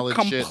unless you're solid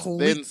shit, complete-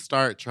 then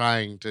start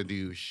trying to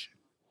douche.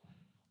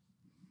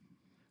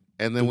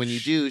 And then when you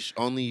douche,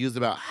 only use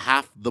about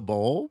half the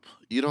bulb.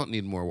 You don't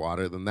need more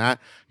water than that.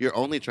 You're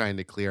only trying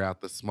to clear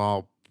out the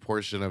small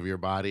portion of your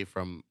body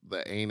from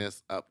the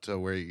anus up to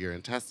where your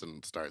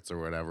intestine starts or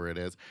whatever it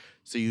is.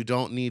 So you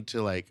don't need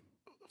to like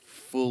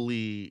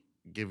fully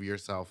give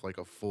yourself like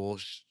a full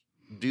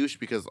douche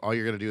because all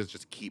you're going to do is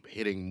just keep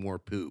hitting more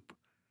poop.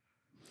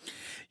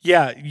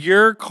 Yeah,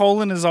 your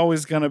colon is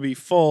always going to be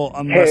full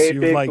unless Hey, you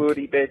big like.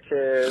 booty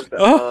bitches.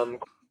 Oh.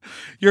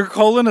 Your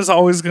colon is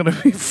always going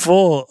to be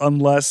full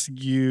unless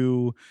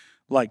you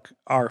like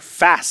are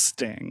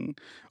fasting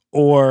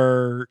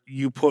or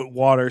you put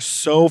water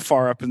so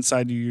far up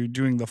inside you, you're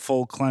doing the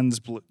full cleanse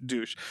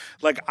douche.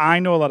 Like I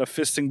know a lot of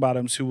fisting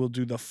bottoms who will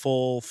do the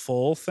full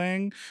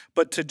thing,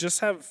 but to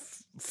just have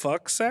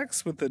fuck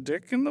sex with a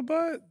dick in the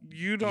butt,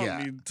 you don't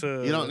Yeah. need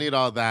to. You don't need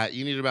all that.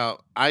 You need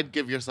I'd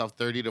give yourself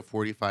 30 to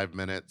 45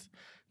 minutes.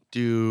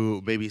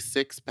 Do maybe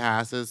 6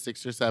 or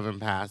 7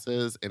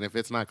 passes. And if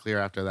it's not clear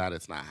after that,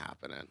 it's not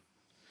happening.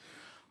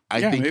 I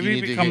think you maybe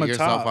need to become get a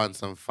yourself top. on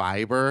some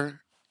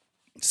fiber.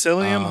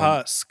 Psyllium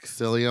husk.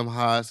 Psyllium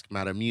husk,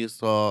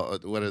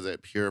 Metamucil, what is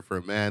it, Pure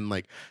for Men.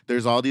 Like,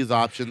 there's all these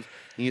options.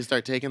 And you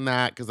start taking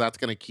that because that's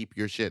going to keep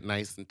your shit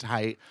nice and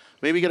tight.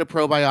 Maybe get a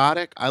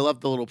probiotic. I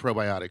love the little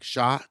probiotic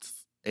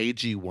shots.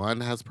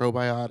 AG1 has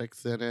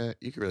probiotics in it.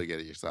 You can really get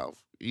it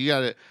yourself. You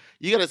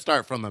gotta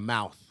start from the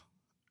mouth,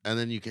 and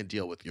then you can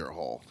deal with your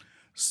hole.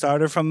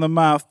 Started from the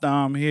mouth,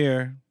 Dom,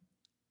 here.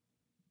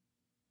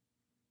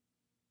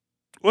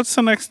 What's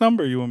the next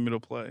number you want me to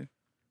play?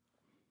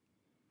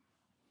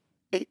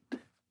 8.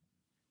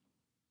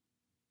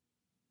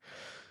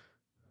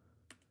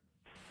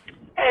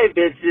 Hey,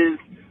 bitches.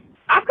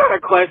 I've got a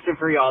question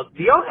for y'all.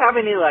 Do y'all have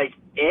any, like,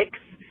 icks?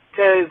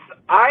 Because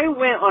I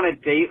went on a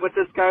date with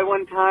this guy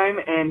one time,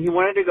 and he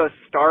wanted to go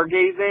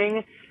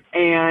stargazing,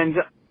 and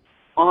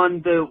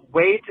on the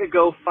way to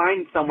go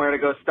find somewhere to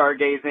go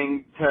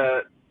stargazing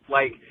to,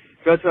 like,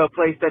 go to a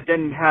place that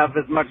didn't have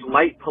as much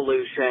light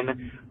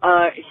pollution,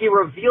 he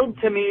revealed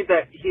to me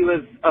that he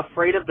was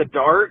afraid of the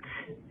dark,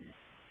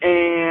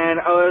 and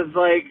I was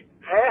like,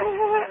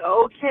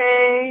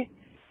 okay,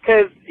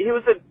 because he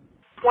was a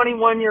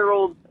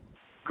 21-year-old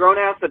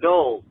grown-ass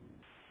adult,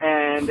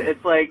 and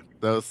it's like,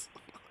 Those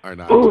are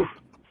not. oof.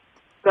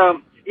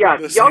 So, yeah,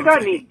 The y'all same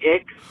got thing. any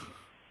icks?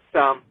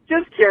 So,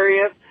 just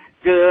curious.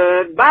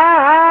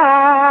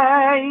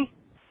 Goodbye.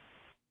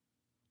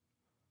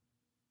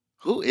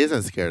 Who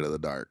isn't scared of the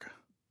dark?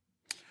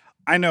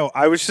 I know.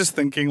 I was just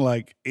thinking,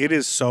 like, it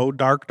is so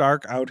dark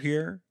out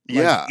here. Like,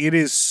 Yeah. It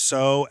is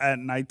so at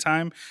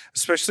nighttime,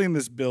 especially in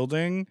this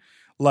building.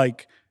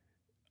 Like,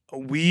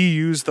 we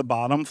use the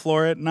bottom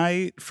floor at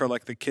night for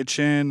like the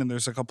kitchen, and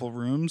there's a couple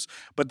rooms,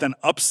 but then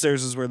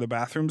upstairs is where the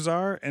bathrooms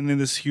are, and in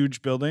this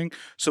huge building.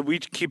 So we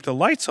keep the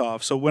lights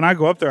off. So when I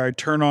go up there, I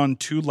turn on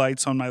 2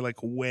 lights on my like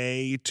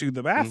way to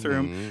the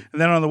bathroom,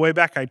 and then on the way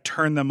back, I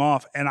turn them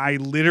off, and I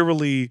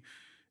literally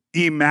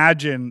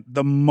imagine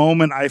the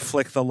moment I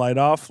flick the light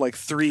off, like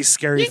 3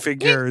 scary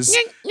figures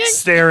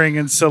staring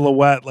in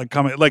silhouette, like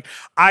coming. Like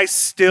I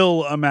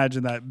still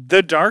imagine that.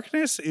 The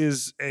darkness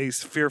is a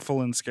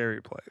fearful and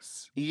scary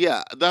place.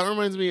 Yeah, that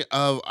reminds me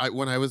of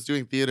when I was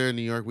doing theater in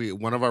New York.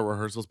 One of our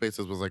rehearsal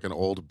spaces was like an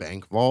old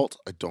bank vault.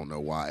 I don't know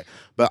why,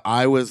 but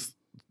I was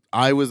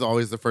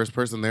always the first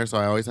person there, so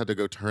I always had to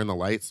go turn the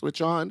light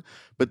switch on.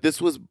 But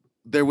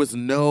there was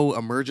no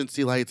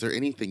emergency lights or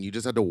anything. You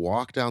just had to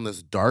walk down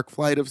this dark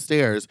flight of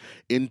stairs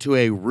into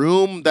a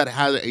room that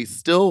had a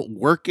still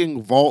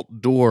working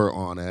vault door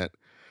on it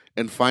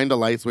and find a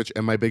light switch.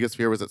 And my biggest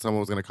fear was that someone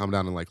was going to come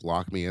down and like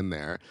lock me in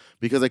there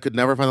because I could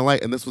never find the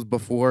light. And this was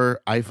before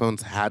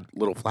iPhones had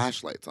little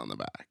flashlights on the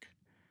back.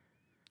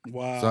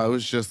 Wow. So I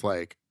was just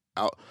like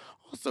out.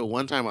 Also,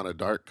 one time on a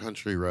dark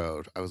country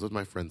road, I was with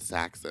my friend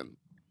Saxon,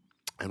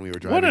 and we were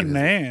driving. What a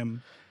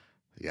name.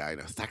 Yeah, I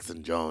know,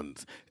 Saxon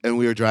Jones. And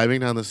we were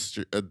driving down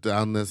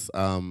down this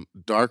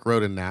dark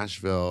road in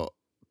Nashville.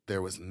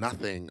 There was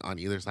nothing on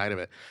either side of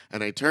it.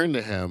 And I turned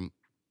to him,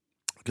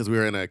 because we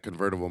were in a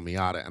convertible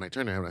Miata, and I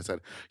turned to him and I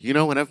said,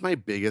 one of my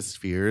biggest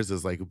fears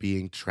is like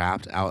being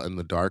trapped out in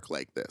the dark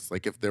like this.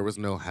 Like if there was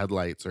no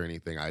headlights or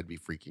anything, I'd be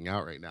freaking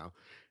out right now.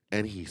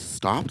 And he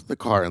stopped the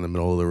car in the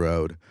middle of the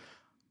road,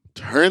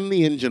 turned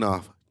the engine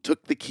off,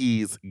 took the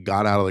keys,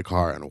 got out of the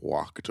car, and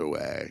walked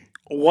away.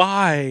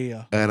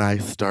 Why? And I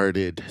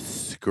started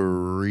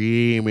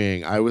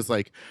screaming. I was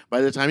like, by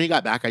the time he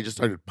got back, I just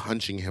started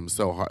punching him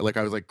so hard. Like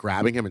I was like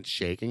grabbing him and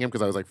shaking him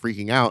because I was like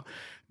freaking out.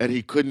 And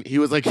he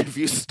was like, if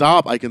you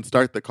stop, I can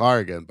start the car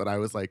again. But I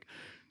was like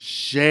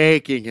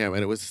shaking him.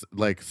 And it was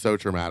like so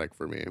traumatic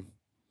for me.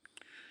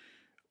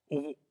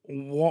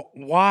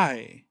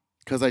 Why?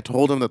 Because I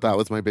told him that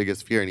was my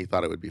biggest fear and he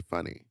thought it would be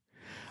funny.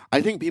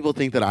 I think people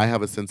think that I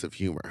have a sense of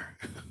humor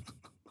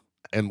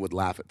and would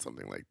laugh at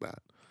something like that.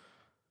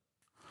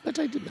 But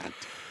I did not.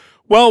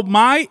 Well,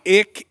 my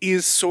ick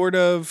is sort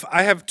of,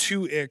 I have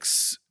 2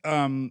 icks.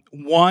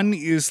 One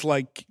is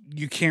like,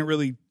 you can't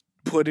really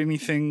put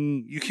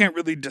anything, you can't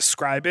really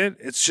describe it.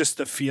 It's just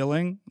a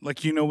feeling.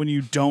 Like, when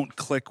you don't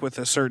click with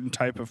a certain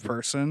type of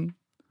person.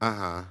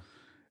 Uh-huh.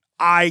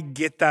 I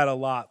get that a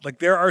lot. Like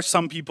there are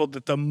some people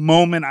that the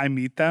moment I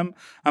meet them,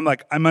 I'm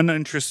like, I'm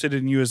uninterested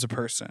in you as a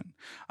person.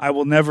 I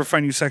will never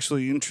find you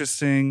sexually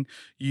interesting.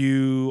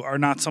 You are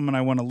not someone I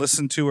want to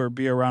listen to or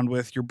be around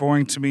with. You're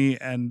boring to me,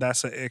 and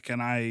that's a ick,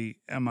 and I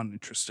am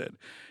uninterested.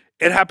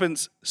 It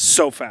happens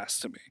so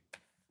fast to me.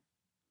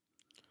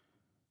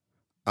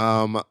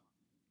 I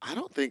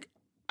don't think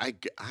I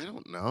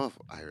don't know if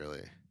I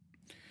really.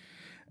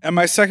 And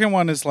my second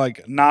one is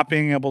like not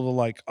being able to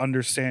like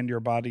understand your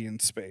body in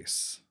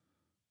space.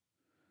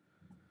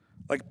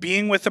 Like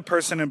being with a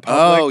person in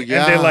public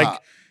and they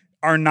like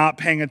are not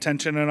paying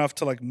attention enough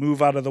to like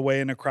move out of the way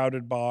in a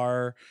crowded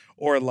bar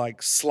or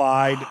like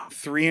slide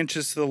 3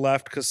 inches to the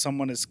left because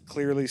someone is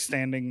clearly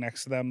standing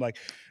next to them. Like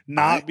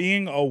not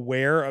being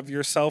aware of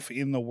yourself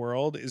in the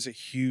world is a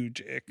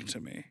huge ick to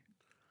me.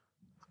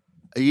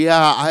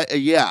 Yeah.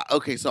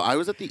 Okay, so I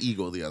was at the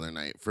Eagle the other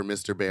night for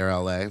Mr. Bear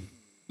LA.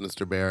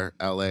 Mr. Bear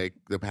LA,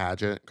 the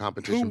pageant,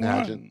 competition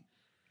pageant.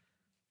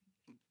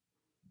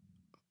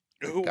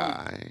 Who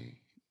guy.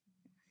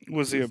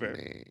 Was he a bear?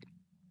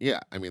 Yeah,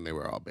 I mean, they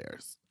were all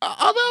bears.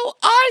 Although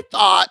I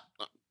thought,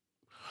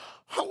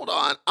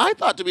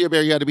 to be a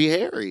bear, you had to be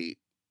hairy.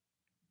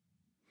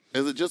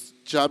 Is it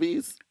just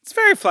chubbies? It's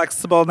very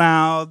flexible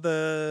now,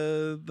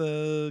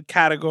 the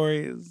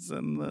categories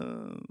and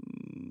the...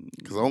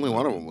 Because only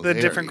one of them was the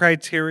hairy. different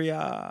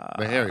criteria.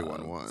 The hairy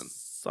one won.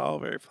 It's all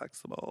very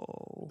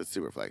flexible. It's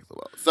super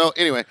flexible. So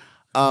anyway,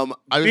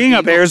 being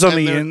a bear's on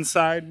the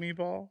inside,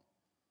 meatball.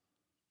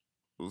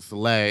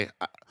 Slay.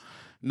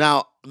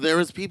 Now, there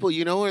was people,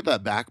 where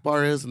that back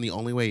bar is, and the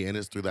only way in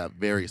is through that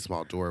very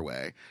small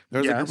doorway.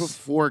 There was a group of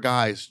 4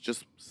 guys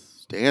just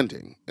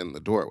standing in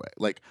the doorway.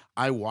 Like,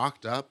 I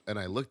walked up, and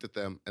I looked at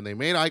them, and they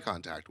made eye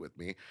contact with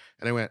me,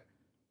 and I went,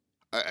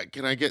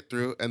 can I get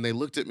through? And they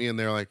looked at me, and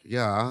they're like,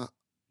 yeah.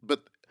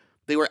 But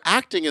they were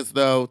acting as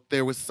though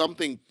there was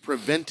something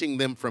preventing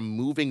them from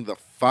moving the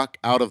fuck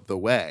out of the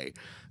way.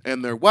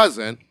 And there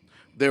wasn't.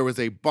 There was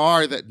a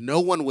bar that no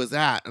one was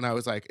at, and I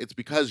was like, it's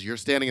because you're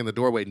standing in the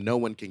doorway, no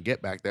one can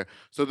get back there.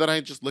 So then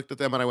I just looked at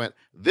them and I went,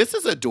 this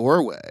is a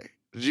doorway.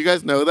 Did you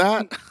guys know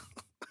that?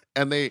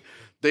 And they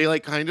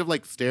like kind of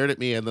like stared at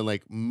me and then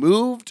like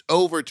moved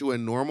over to a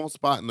normal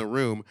spot in the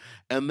room,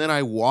 and then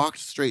I walked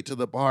straight to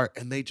the bar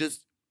and they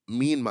just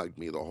mean mugged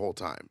me the whole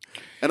time.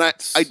 And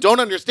I don't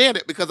understand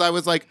it because I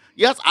was like,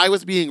 yes, I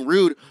was being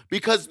rude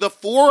because the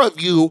 4 of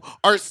you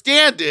are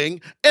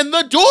standing in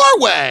the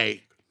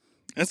doorway.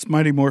 It's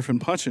Mighty Morphin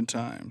Punching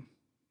time.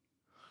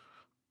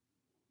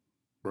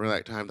 Remember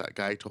that time that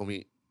guy told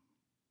me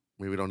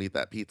Maybe don't eat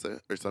that pizza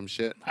or some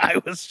shit.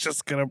 I was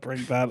just gonna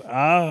bring that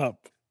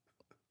up.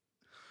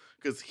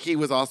 Because he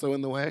was also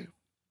in the way.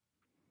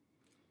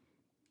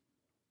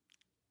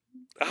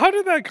 How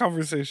did that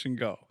conversation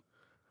go?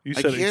 You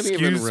I said, can't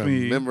even "Excuse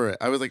me." remember it.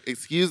 I was like,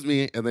 "Excuse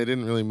me," and they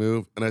didn't really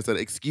move. And I said,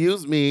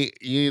 "Excuse me,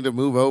 you need to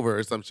move over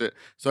or some shit."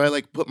 So I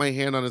like put my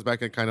hand on his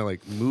back and kind of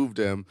like moved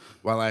him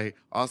while I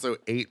also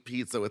ate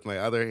pizza with my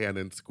other hand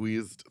and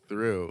squeezed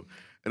through.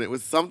 And it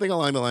was something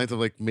along the lines of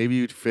like, maybe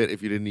you'd fit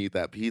if you didn't eat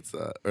that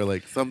pizza or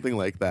like something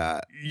like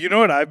that. You know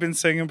what I've been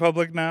saying in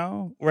public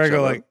now, where I go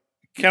Shut like, up.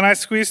 "Can I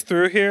squeeze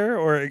through here?"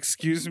 or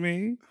 "Excuse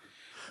me."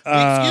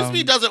 Excuse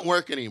me doesn't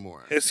work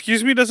anymore.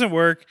 Excuse me doesn't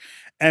work.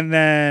 And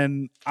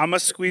then I'm going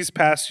to squeeze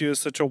past you is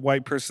such a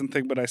white person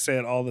thing, but I say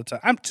it all the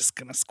time. I'm just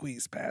going to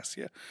squeeze past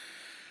you.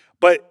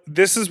 But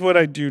this is what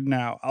I do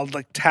now. I'll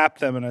like tap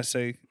them and I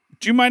say,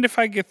 "Do you mind if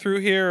I get through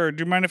here? Or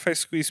do you mind if I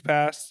squeeze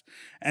past?"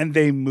 And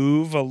they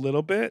move a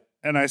little bit.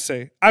 And I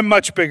say, "I'm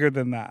much bigger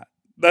than that."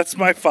 That's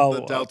my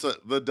follow-up.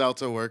 The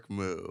Delta work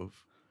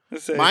move. I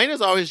say, Mine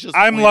is always just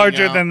 "I'm pointing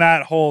larger out- than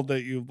that hole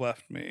that you've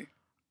left me."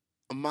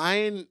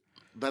 Mine,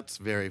 that's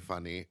very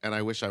funny, and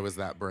I wish I was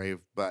that brave,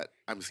 but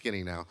I'm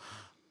skinny now.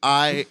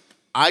 I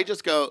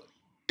just go,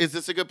 "Is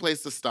this a good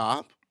place to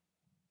stop?"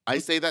 I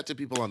say that to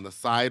people on the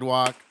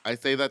sidewalk. I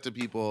say that to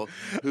people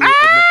who in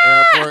the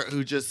airport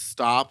who just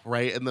stop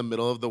right in the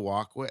middle of the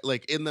walkway,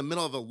 like in the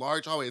middle of a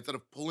large hallway. Instead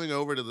of pulling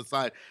over to the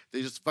side,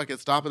 they just fucking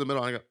stop in the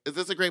middle. And I go, "Is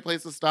this a great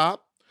place to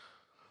stop?"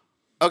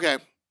 Okay.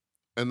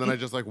 And then I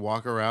just like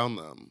walk around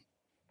them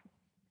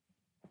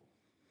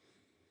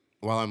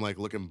while I'm like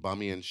looking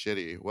bummy and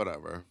shitty,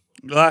 whatever.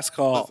 Last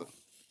call. Listen.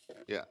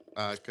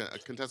 Yeah.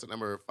 Contestant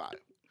number 5.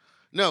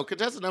 No,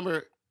 contestant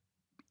number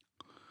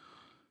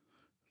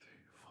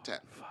 10.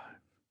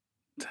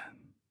 10.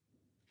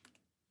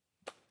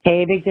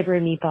 Hey, Big Dipper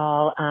and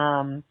Meatball.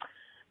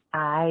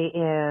 I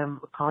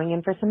am calling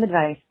in for some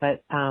advice,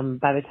 but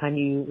by the time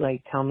you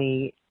like tell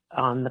me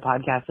on the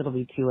podcast, it'll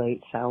be too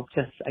late. So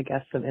just, I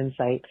guess, some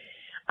insight.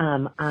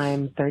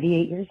 I'm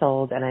 38 years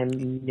old and I'm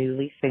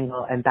newly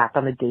single and back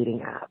on the dating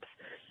apps.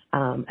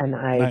 And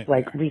I've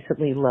like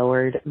recently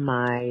lowered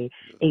my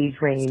age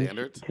range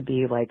Standards? to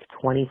be like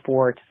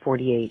 24 to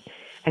 48.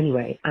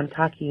 Anyway, I'm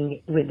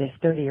talking with this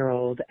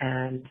 30-year-old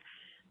and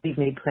we've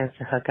made plans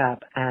to hook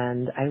up.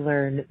 And I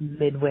learned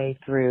midway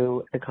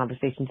through the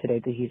conversation today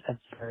that he's a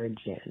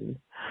virgin.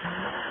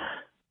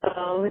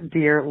 Oh,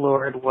 dear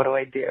Lord, what do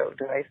I do?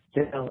 Do I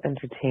still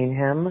entertain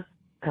him?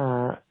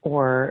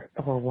 Or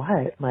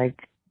what?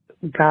 Like,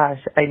 gosh,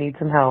 I need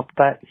some help,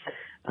 but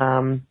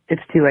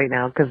it's too late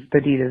now because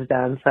the deed is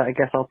done, so I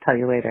guess I'll tell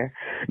you later.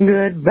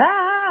 Goodbye!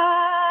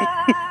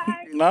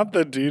 Not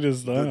the deed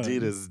is done. The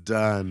deed is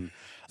done.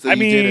 So I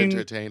you did mean-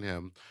 entertain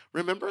him.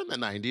 Remember in the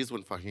 90s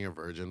when fucking a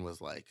virgin was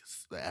like,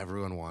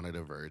 everyone wanted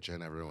a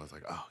virgin. Everyone was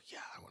like, "Oh, yeah,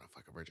 I want to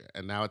fuck a virgin."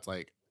 And now it's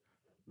like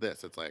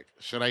this. It's like,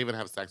 should I even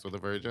have sex with a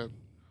virgin?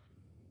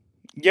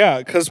 Yeah,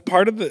 because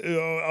part of the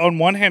on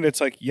one hand,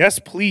 it's like, yes,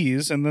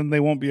 please, and then they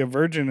won't be a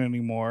virgin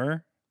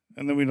anymore,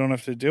 and then we don't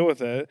have to deal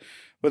with it.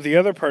 But the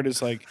other part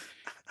is like,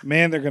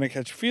 man, they're gonna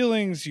catch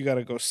feelings. You got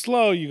to go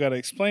slow. You got to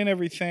explain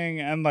everything,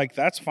 and like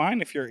that's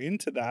fine if you're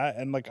into that,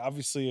 and like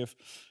obviously if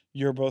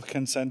you're both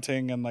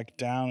consenting and like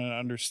down and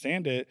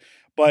understand it.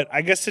 But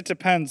I guess it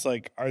depends.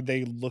 Like, are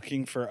they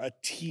looking for a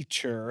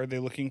teacher? Are they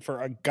looking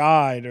for a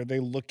guide? Are they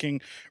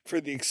looking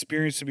for the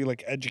experience to be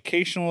like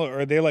educational? Or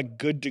are they like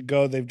good to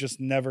go? They've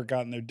just never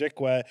gotten their dick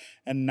wet,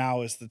 and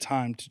now is the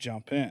time to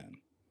jump in.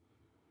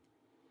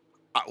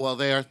 Well,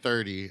 they are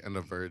 30 and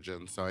a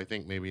virgin, so I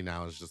think maybe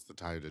now is just the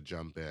time to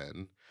jump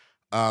in.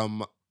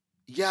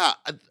 Yeah,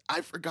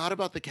 I forgot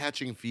about the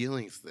catching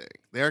feelings thing.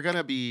 They're going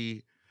to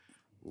be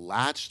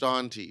latched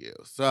onto you.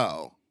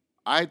 So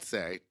I'd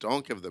say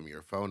don't give them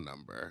your phone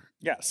number.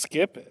 Yeah,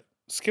 skip it.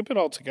 Skip it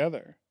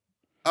altogether.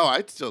 Oh,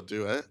 I'd still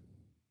do it.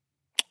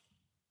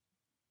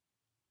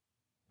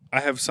 I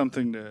have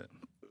something to.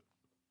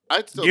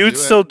 I'd still You'd do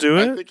it. still do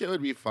I it? think it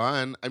would be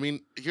fun. I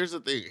mean, here's the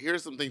thing.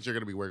 Here's some things you're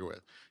going to be working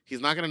with.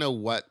 He's not going to know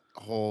what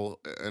hole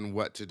and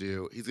what to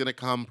do. He's going to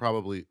come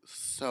probably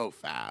so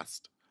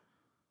fast.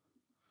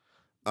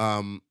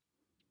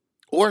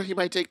 Or he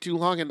might take too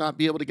long and not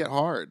be able to get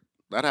hard.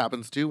 That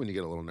happens too when you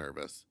get a little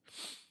nervous.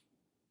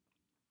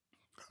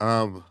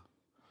 I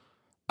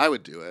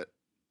would do it.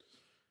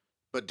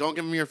 But don't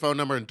give him your phone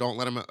number and don't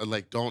let him,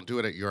 don't do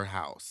it at your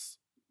house.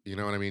 You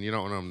know what I mean? You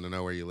don't want him to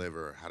know where you live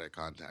or how to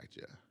contact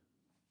you.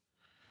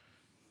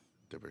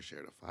 Dipper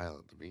shared a file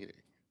at the meeting.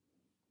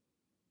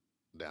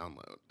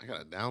 Download. I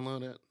gotta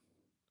download it.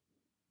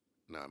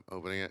 No, I'm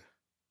opening it.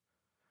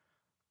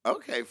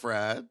 Okay,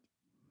 Fred.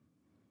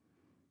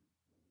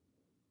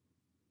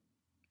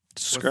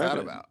 What's that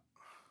about?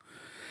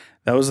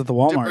 That was at the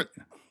Walmart.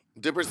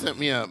 Dipper sent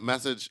me a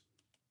message,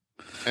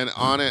 and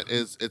on it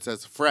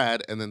says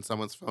Fred and then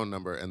someone's phone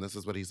number, and this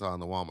is what he saw in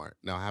the Walmart.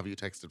 Now, have you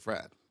texted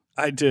Fred?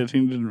 I did. He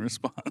didn't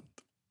respond.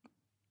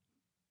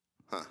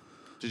 Huh?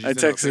 Did I send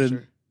him a texted.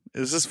 picture?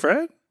 Is this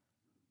Fred?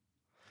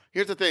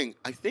 Here's the thing.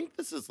 I think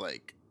this is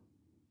like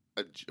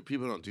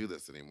People don't do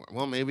this anymore.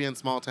 Well, maybe in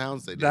small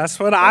towns they do. That's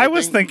what But I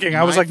was think thinking. I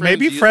my was like, friends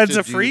maybe used Fred's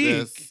to a do freak.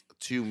 this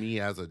to me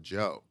as a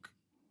joke.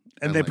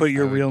 And they like, put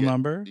your I would real get-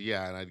 number?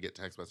 Yeah, and I'd get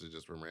text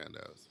messages from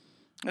randos.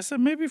 I said,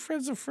 maybe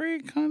Fred's a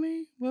freak,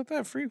 honey. Let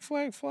that freak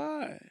flag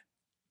fly.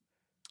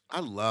 I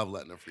love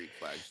letting a freak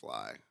flag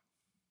fly.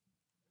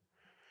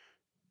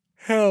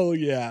 Hell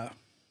yeah.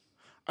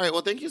 All right,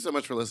 well, thank you so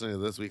much for listening to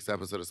this week's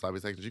episode of Sloppy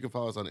Seconds. You can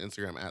follow us on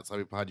Instagram at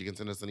SloppyPod. You can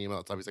send us an email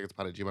at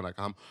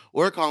sloppysecondspod@gmail.com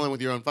or call in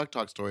with your own fuck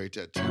talk story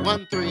to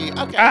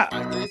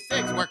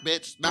 213-536 work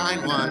bitch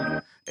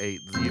 9180.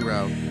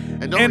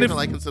 And don't forget to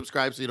like and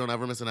subscribe so you don't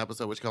ever miss an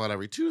episode, which come out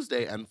every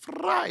Tuesday and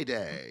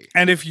Friday.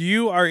 And if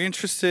you are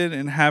interested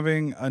in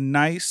having a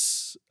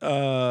nice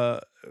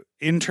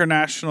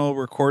international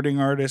recording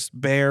artist,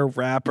 bear,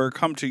 rapper,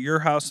 come to your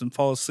house and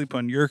fall asleep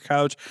on your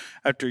couch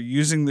after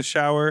using the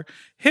shower,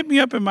 hit me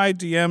up in my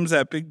DMs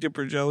at Big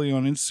Dipper Jelly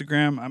on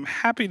Instagram. I'm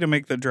happy to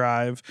make the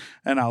drive,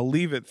 and I'll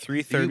leave at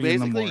 3:30 in the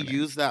morning. You basically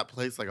use that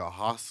place like a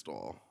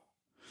hostel.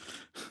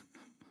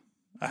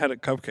 I had a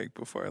cupcake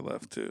before I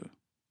left, too.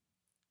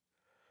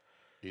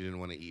 You didn't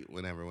want to eat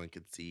when everyone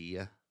could see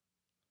you.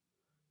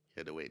 You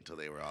had to wait until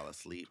they were all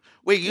asleep.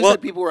 Wait, you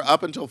said people were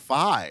up until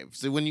 5.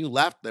 So when you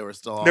left, they were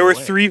still all There were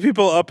awake. 3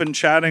 people up and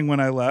chatting when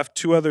I left,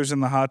 2 others in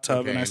the hot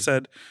tub, and I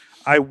said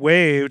I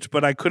waved,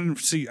 but I couldn't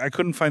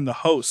find the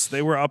hosts.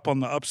 They were up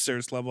on the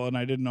upstairs level, and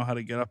I didn't know how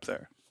to get up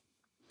there.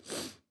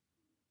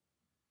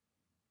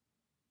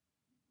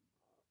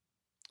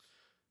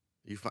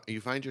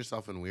 You find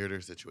yourself in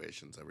weirder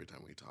situations every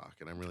time we talk,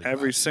 and I'm really Every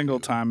glad you single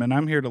do. time, and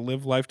I'm here to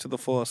live life to the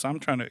fullest. I'm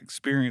trying to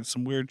experience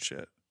some weird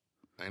shit.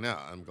 I know.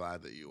 I'm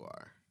glad that you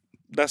are.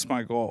 That's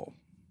my goal.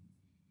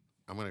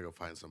 I'm gonna go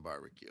find some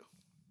barbecue.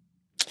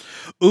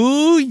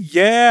 Ooh,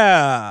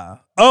 yeah.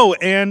 Oh,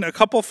 and a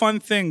couple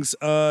fun things.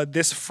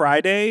 This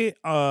Friday,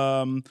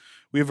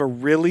 we have a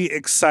really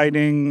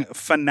exciting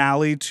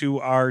finale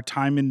to our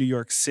time in New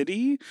York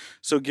City.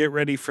 So get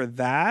ready for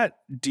that.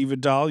 Diva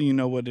Doll, you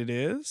know what it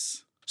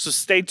is. So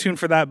stay tuned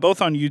for that,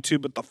 both on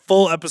YouTube, but the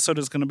full episode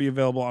is going to be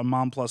available on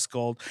Mom Plus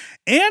Gold.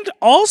 And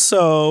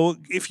also,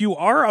 if you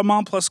are a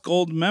Mom Plus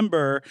Gold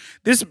member,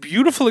 this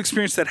beautiful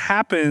experience that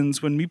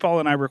happens when Meatball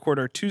and I record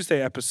our Tuesday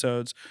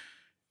episodes,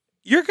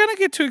 you're going to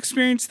get to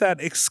experience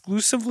that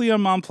exclusively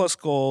on Mom Plus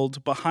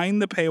Gold,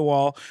 behind the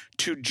paywall,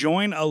 to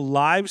join a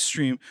live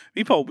stream.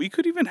 Meatball, we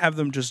could even have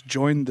them just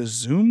join the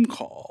Zoom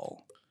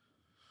call.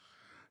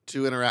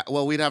 To interact.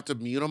 Well, we'd have to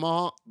mute them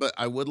all, but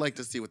I would like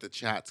to see what the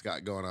chat's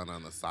got going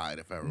on the side.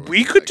 If everyone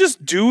We could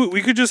just do it.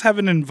 We could just have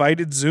an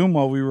invited Zoom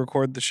while we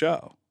record the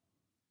show.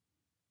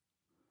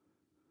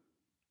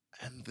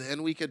 And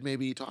then we could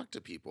maybe talk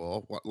to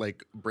people,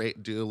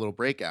 do a little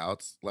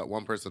breakouts, let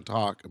one person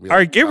talk. And be All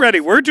right, get ready.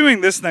 We're doing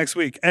this next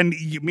week. And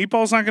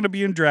Meatball's not going to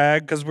be in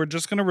drag because we're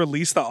just going to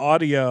release the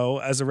audio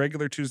as a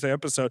regular Tuesday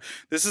episode.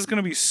 This is going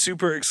to be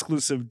super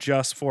exclusive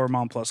just for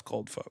Mom Plus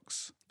Gold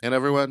folks. And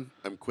everyone,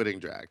 I'm quitting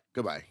drag.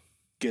 Goodbye.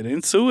 Get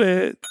into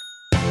it.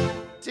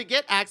 To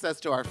get access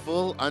to our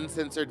full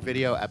uncensored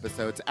video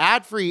episodes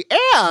ad-free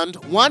and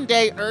one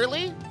day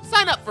early,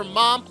 sign up for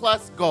Mom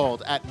Plus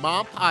Gold at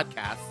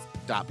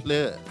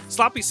mompodcasts.plus.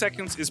 Sloppy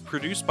Seconds is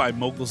produced by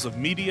Moguls of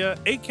Media,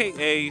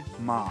 a.k.a.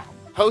 Mom.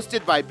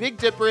 Hosted by Big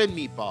Dipper and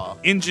Meatball.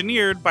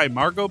 Engineered by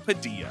Margot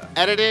Padilla.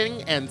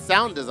 Editing and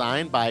sound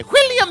design by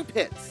William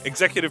Pitts.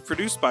 Executive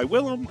produced by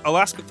Willem,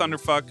 Alaska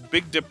Thunderfuck,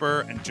 Big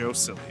Dipper, and Joe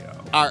Cilio.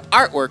 Our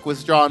artwork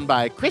was drawn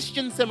by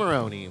Christian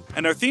Cimarroni.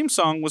 And our theme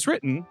song was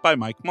written by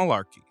Mike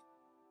Malarkey.